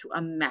be able to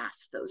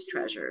amass those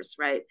treasures,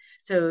 right?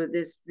 So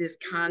this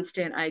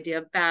constant idea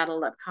of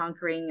battle, of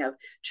conquering, of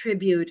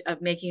tribute,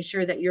 of making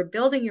sure that you're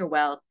building your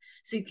wealth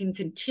so you can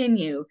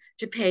continue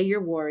to pay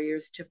your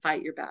warriors to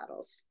fight your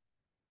battles,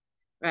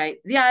 right?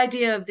 The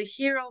idea of the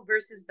hero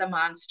versus the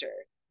monster.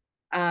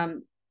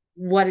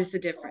 What is the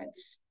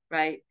difference,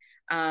 right?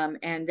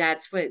 And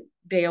that's what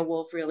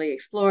Beowulf really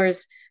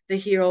explores: the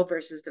hero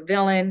versus the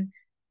villain.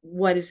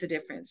 What is the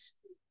difference?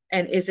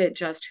 And is it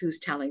just who's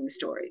telling the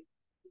story?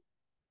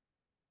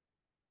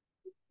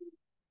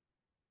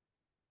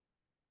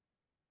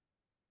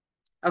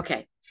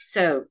 Okay,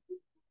 so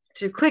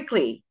to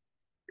quickly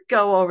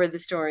go over the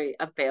story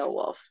of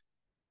Beowulf.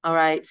 All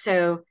right,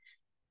 so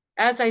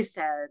as I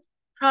said,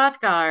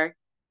 Hrothgar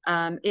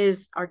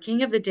is our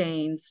king of the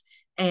Danes,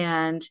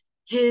 and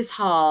his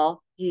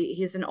hall,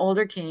 he's an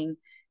older king,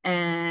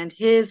 and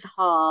his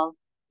hall,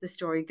 the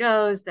story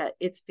goes that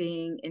it's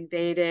being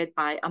invaded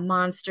by a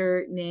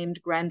monster named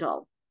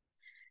Grendel.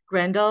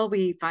 Grendel,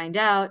 we find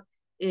out,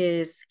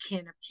 is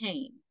kin of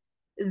Cain.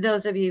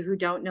 Those of you who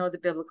don't know the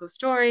biblical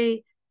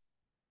story,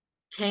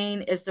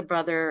 Cain is the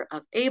brother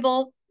of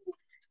Abel,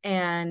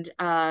 and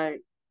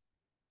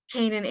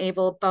Cain and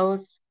Abel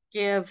both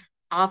give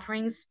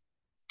offerings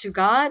to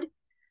God.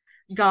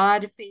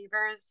 God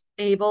favors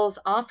Abel's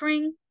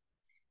offering.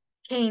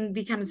 Cain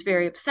becomes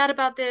very upset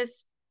about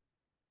this.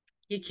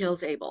 He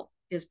kills Abel,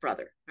 his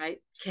brother, right?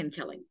 Kin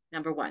killing,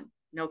 number one,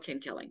 no kin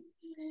killing.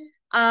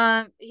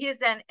 He is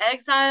then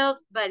exiled,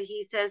 but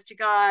he says to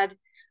God,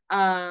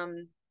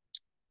 I'll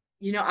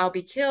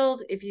be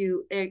killed if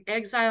you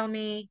exile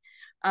me.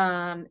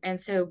 And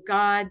so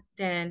God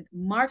then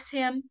marks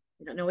him.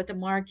 We don't know what the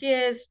mark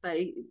is, but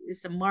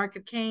it's the mark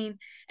of Cain,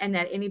 and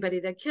that anybody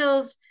that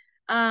kills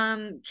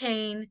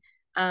Cain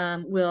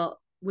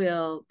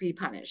will be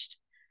punished.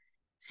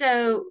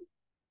 So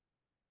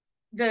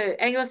the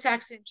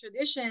Anglo-Saxon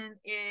tradition,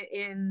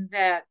 in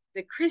that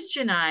the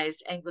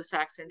Christianized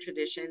Anglo-Saxon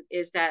tradition,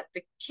 is that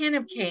the kin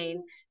of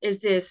Cain is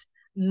this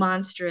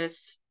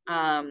monstrous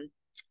sort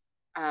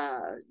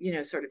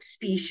of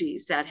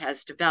species that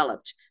has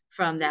developed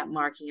from that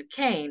marking of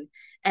Cain.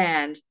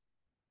 And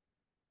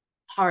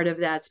part of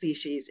that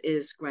species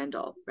is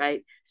Grendel,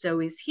 right? So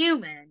he's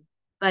human,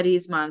 but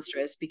he's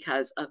monstrous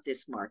because of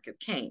this mark of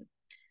Cain.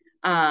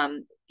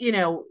 You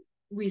know,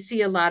 we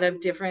see a lot of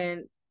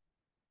different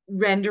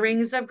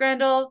renderings of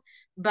Grendel,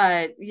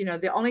 but you know,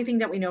 the only thing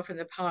that we know from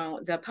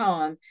the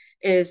poem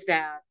is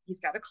that he's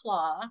got a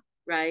claw,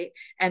 right,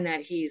 and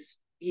that he's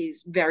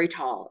very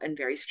tall and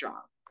very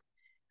strong.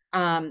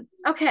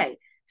 Okay,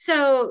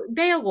 so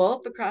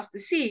Beowulf across the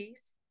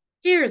seas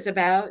hears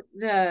about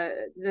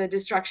the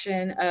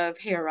destruction of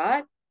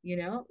Heorot, you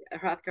know,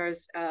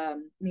 Hrothgar's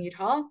mead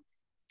hall,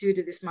 due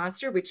to this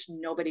monster, which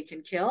nobody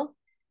can kill.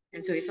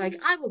 And so he's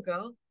like, I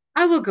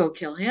will go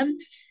kill him.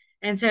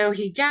 And so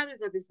he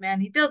gathers up his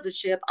men, he builds a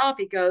ship, off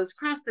he goes,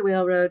 across the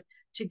whale road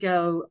to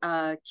go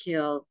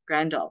kill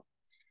Grendel.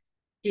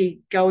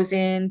 He goes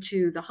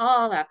into the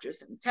hall after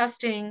some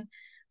testing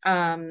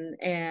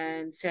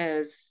and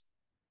says,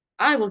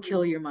 I will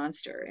kill your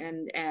monster.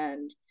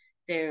 And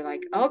they're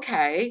like,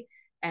 okay.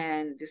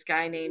 And this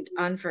guy named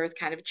Unferth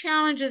kind of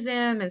challenges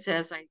him and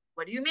says, like,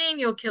 what do you mean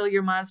you'll kill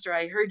your monster?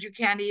 I heard you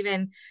can't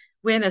even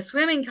win a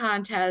swimming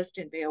contest.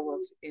 And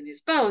Beowulf in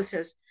his bow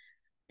says,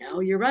 no,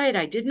 you're right.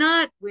 I did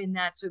not win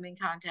that swimming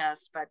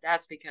contest, but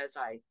that's because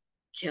I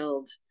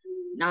killed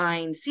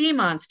 9 sea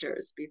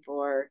monsters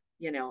before,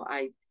 you know,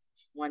 I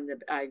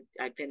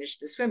finished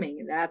the swimming.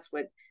 And that's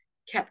what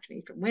kept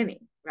me from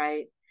winning,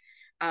 right?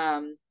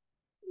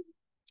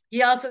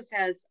 He also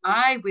says,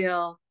 I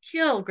will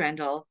kill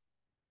Grendel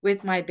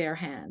with my bare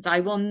hands. I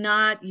will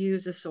not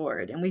use a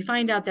sword. And we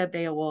find out that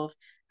Beowulf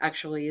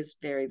actually is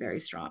very, very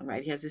strong,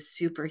 right? He has this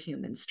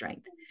superhuman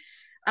strength.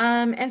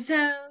 And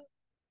so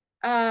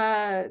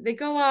they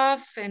go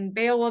off, and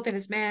Beowulf and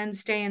his men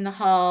stay in the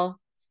hall.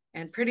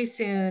 And pretty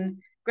soon,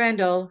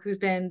 Grendel, who's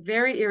been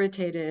very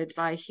irritated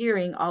by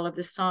hearing all of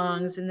the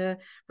songs and the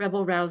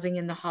rebel rousing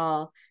in the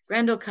hall,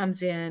 Grendel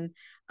comes in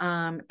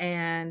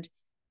and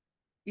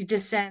he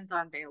descends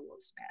on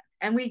Beowulf's men.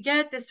 And we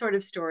get this sort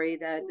of story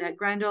that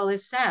Grendel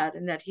is sad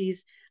and that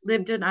he's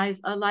lived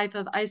a life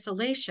of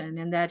isolation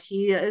and that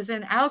he is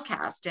an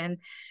outcast and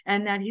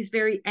that he's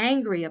very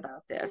angry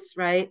about this,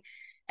 right?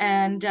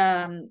 And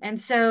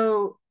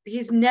so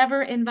he's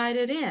never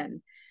invited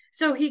in.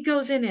 So he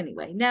goes in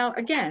anyway. Now,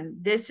 again,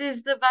 this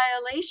is the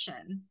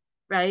violation,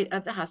 right,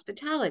 of the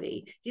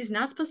hospitality. He's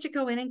not supposed to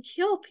go in and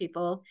kill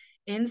people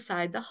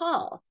inside the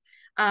hall,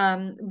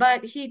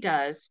 but he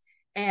does.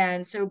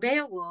 And so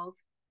Beowulf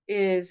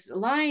is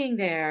lying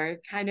there,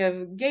 kind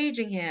of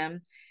gauging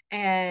him,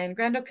 and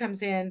Grendel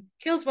comes in,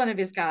 kills one of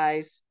his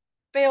guys.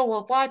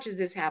 Beowulf watches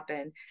this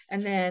happen,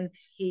 and then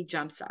he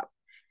jumps up,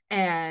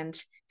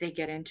 and they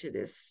get into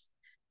this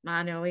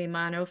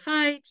mano-a-mano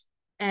fight,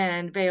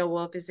 and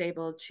Beowulf is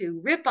able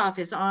to rip off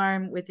his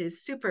arm with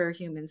his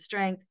superhuman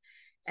strength,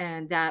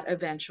 and that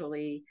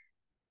eventually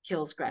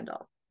kills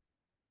Grendel.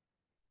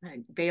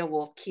 And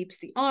Beowulf keeps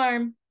the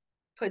arm,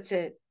 puts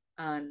it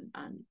on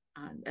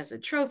as a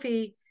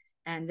trophy,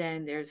 and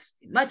then there's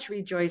much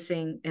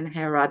rejoicing in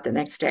Heorot the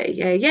next day.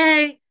 Yay,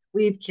 yay,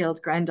 we've killed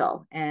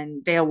Grendel,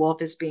 and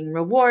Beowulf is being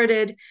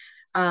rewarded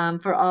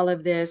for all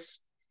of this.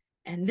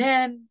 And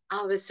then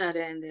all of a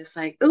sudden there's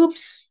like,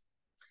 oops,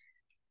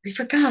 we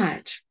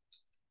forgot.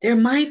 There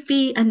might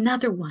be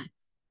another one,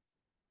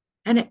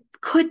 and it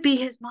could be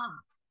his mom.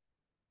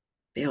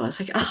 Beowulf's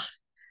like, oh,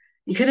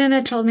 you couldn't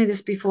have told me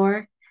this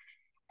before.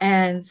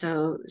 And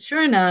so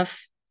sure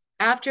enough,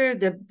 after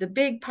the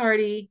big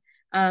party,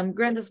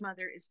 Grendel's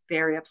mother is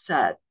very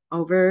upset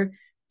over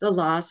the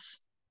loss,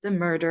 the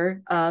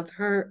murder of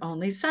her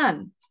only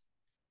son.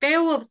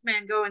 Beowulf's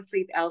men go and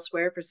sleep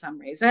elsewhere for some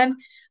reason,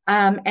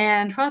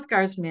 and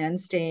Hrothgar's men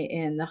stay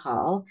in the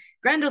hall.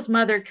 Grendel's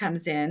mother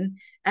comes in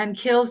and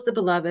kills the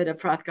beloved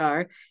of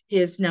Hrothgar,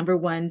 his number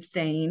one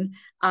thane,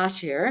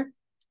 Aschir,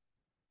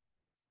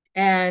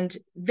 and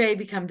they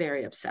become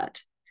very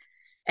upset.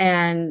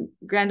 And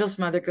Grendel's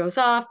mother goes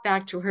off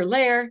back to her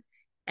lair,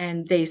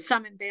 and they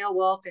summon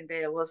Beowulf, and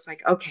Beowulf's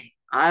like, okay,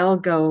 I'll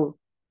go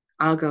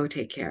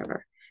take care of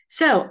her.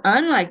 So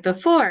unlike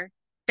before,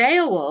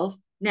 Beowulf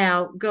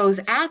now goes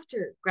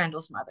after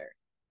Grendel's mother.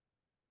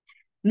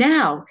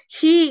 Now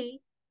he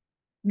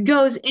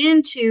goes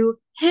into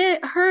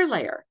her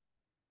lair,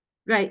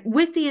 right,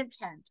 with the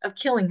intent of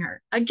killing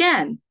her.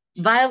 Again,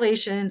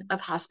 violation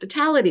of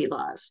hospitality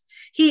laws.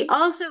 He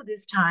also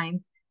this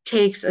time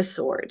takes a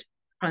sword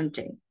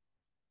hunting.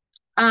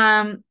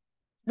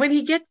 When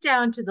he gets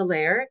down to the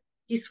lair,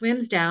 he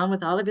swims down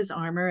with all of his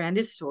armor and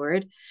his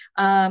sword,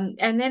 and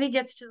then he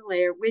gets to the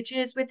lair, which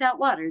is without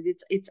water.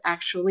 It's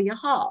actually a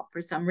hall.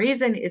 For some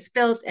reason, it's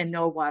built and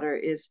no water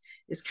is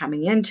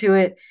coming into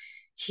it.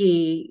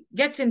 He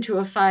gets into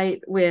a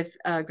fight with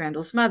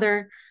Grendel's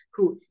mother,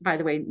 who, by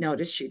the way,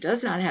 notice she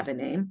does not have a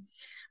name.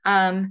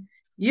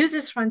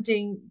 Uses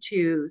hunting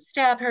to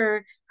stab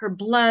her. Her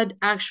blood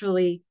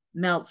actually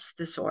melts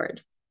the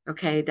sword.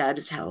 Okay, that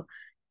is how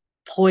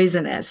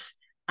poisonous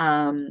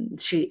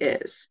she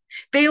is.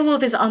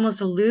 Beowulf is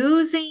almost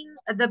losing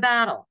the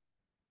battle.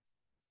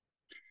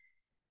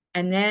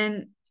 And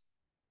then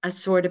a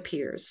sword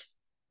appears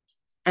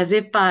as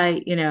if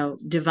by,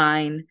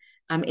 divine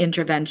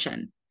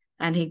intervention.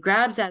 And he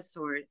grabs that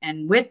sword,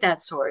 and with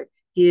that sword,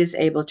 he is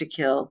able to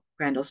kill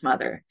Grendel's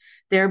mother,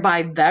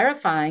 thereby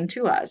verifying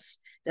to us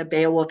that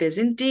Beowulf is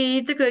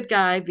indeed the good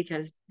guy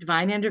because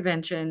divine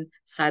intervention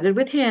sided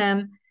with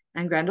him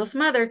and Grendel's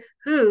mother,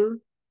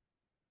 who,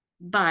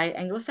 by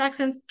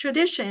Anglo-Saxon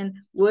tradition,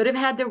 would have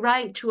had the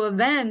right to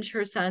avenge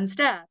her son's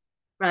death,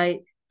 right?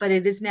 But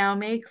it is now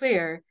made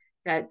clear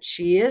that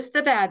she is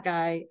the bad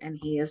guy and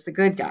he is the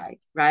good guy,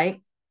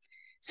 right?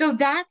 So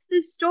that's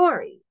the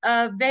story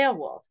of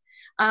Beowulf.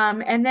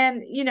 And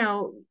then,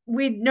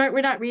 we're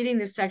not reading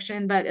this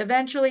section, but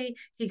eventually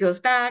he goes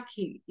back.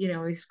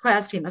 His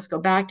quest, he must go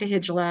back to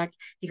Hygelac.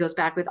 He goes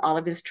back with all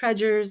of his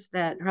treasures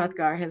that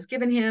Hrothgar has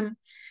given him.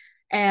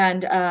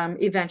 And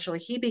eventually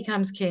he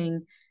becomes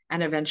king.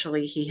 And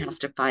eventually he has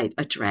to fight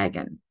a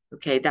dragon.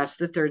 Okay, that's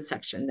the third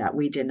section that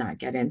we did not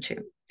get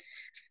into.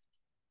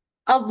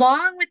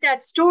 Along with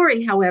that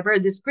story, however,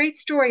 this great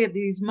story of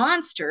these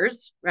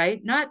monsters,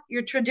 right? Not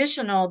your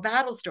traditional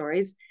battle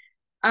stories.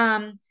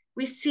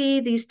 We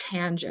see these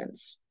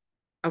tangents,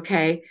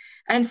 okay?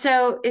 And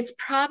so it's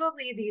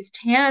probably these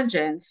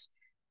tangents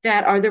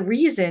that are the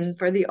reason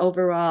for the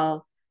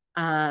overall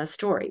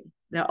story,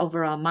 the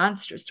overall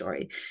monster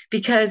story.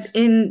 Because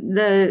in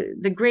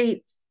the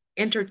great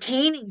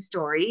entertaining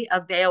story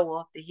of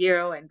Beowulf, the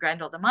hero, and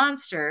Grendel, the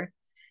monster,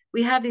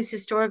 we have these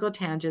historical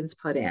tangents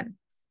put in.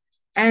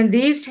 And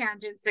these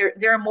tangents,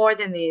 there are more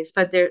than these,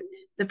 but the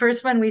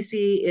first one we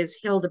see is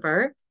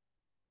Hildebert,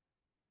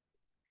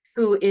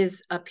 who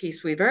is a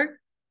peace weaver.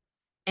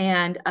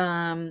 And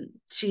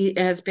she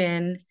has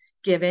been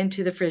given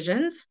to the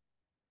Frisians.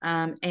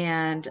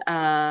 And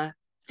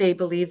they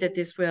believe that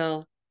this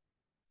will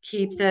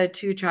keep the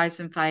two tribes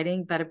from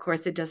fighting. But of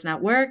course, it does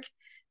not work.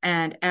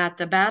 And at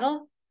the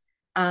battle,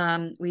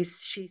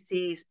 she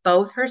sees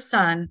both her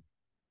son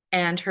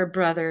and her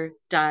brother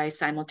die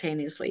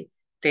simultaneously.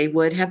 They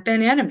would have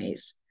been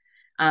enemies.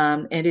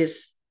 It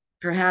is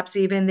perhaps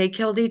even they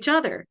killed each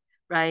other,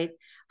 right?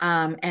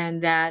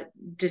 And that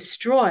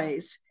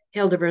destroys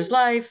Hildebert's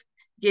life,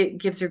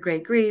 gives her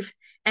great grief,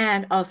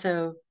 and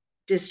also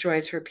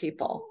destroys her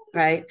people,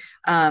 right?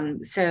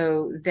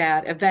 So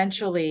that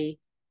eventually,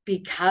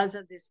 because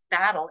of this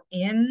battle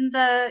in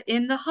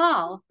the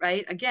hall,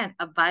 right? Again,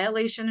 a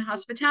violation of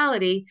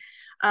hospitality.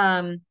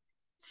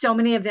 So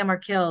many of them are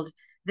killed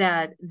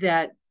that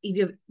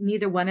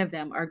neither one of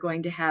them are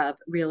going to have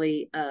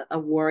really a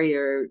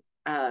warrior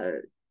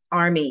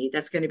army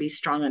that's going to be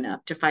strong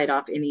enough to fight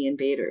off any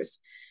invaders.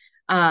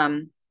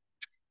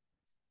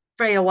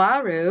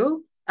 Freyawaru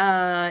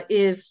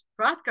is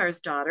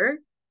Hrothgar's daughter,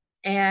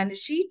 and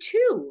she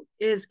too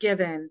is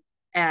given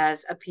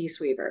as a peace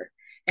weaver.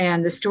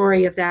 And the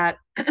story of that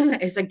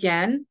is,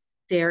 again,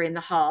 they're in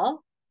the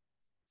hall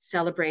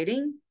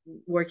celebrating,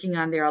 working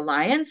on their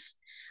alliance.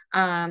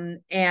 And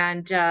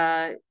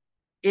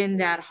in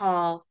that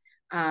hall,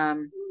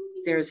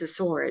 there's a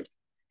sword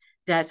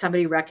that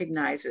somebody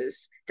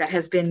recognizes that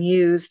has been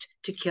used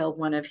to kill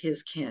one of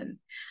his kin.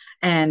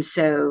 And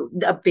so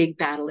a big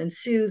battle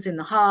ensues in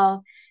the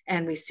hall,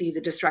 and we see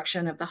the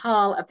destruction of the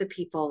hall, of the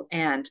people,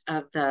 and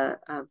of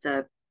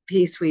the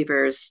peace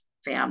weavers'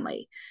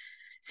 family.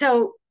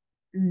 So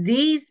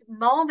these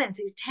moments,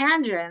 these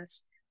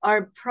tangents,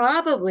 are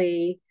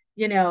probably,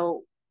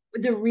 the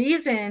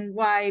reason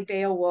why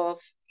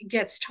Beowulf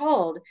gets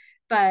told,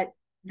 but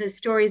the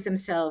stories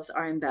themselves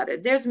are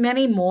embedded. There's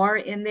many more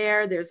in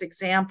there. There's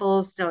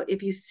examples. So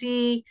if you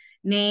see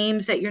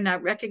names that you're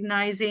not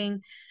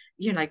recognizing,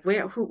 you're like,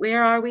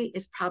 where are we?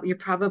 You're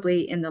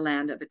probably in the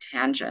land of a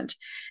tangent.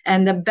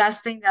 And the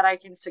best thing that I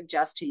can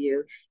suggest to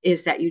you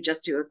is that you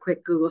just do a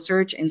quick Google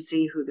search and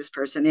see who this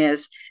person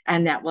is,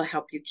 and that will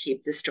help you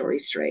keep the story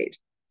straight.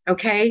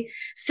 Okay,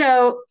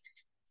 so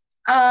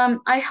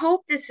I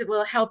hope this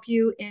will help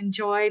you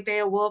enjoy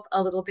Beowulf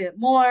a little bit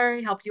more,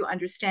 help you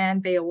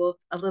understand Beowulf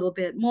a little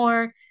bit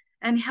more,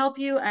 and help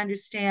you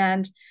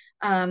understand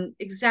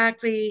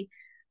exactly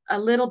a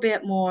little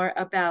bit more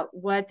about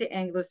what the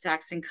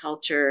Anglo-Saxon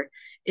culture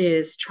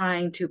is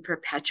trying to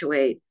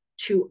perpetuate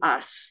to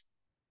us,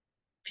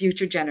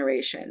 future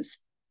generations,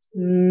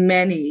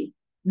 many,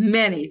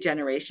 many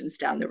generations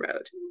down the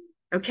road.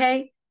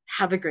 Okay?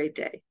 Have a great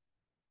day.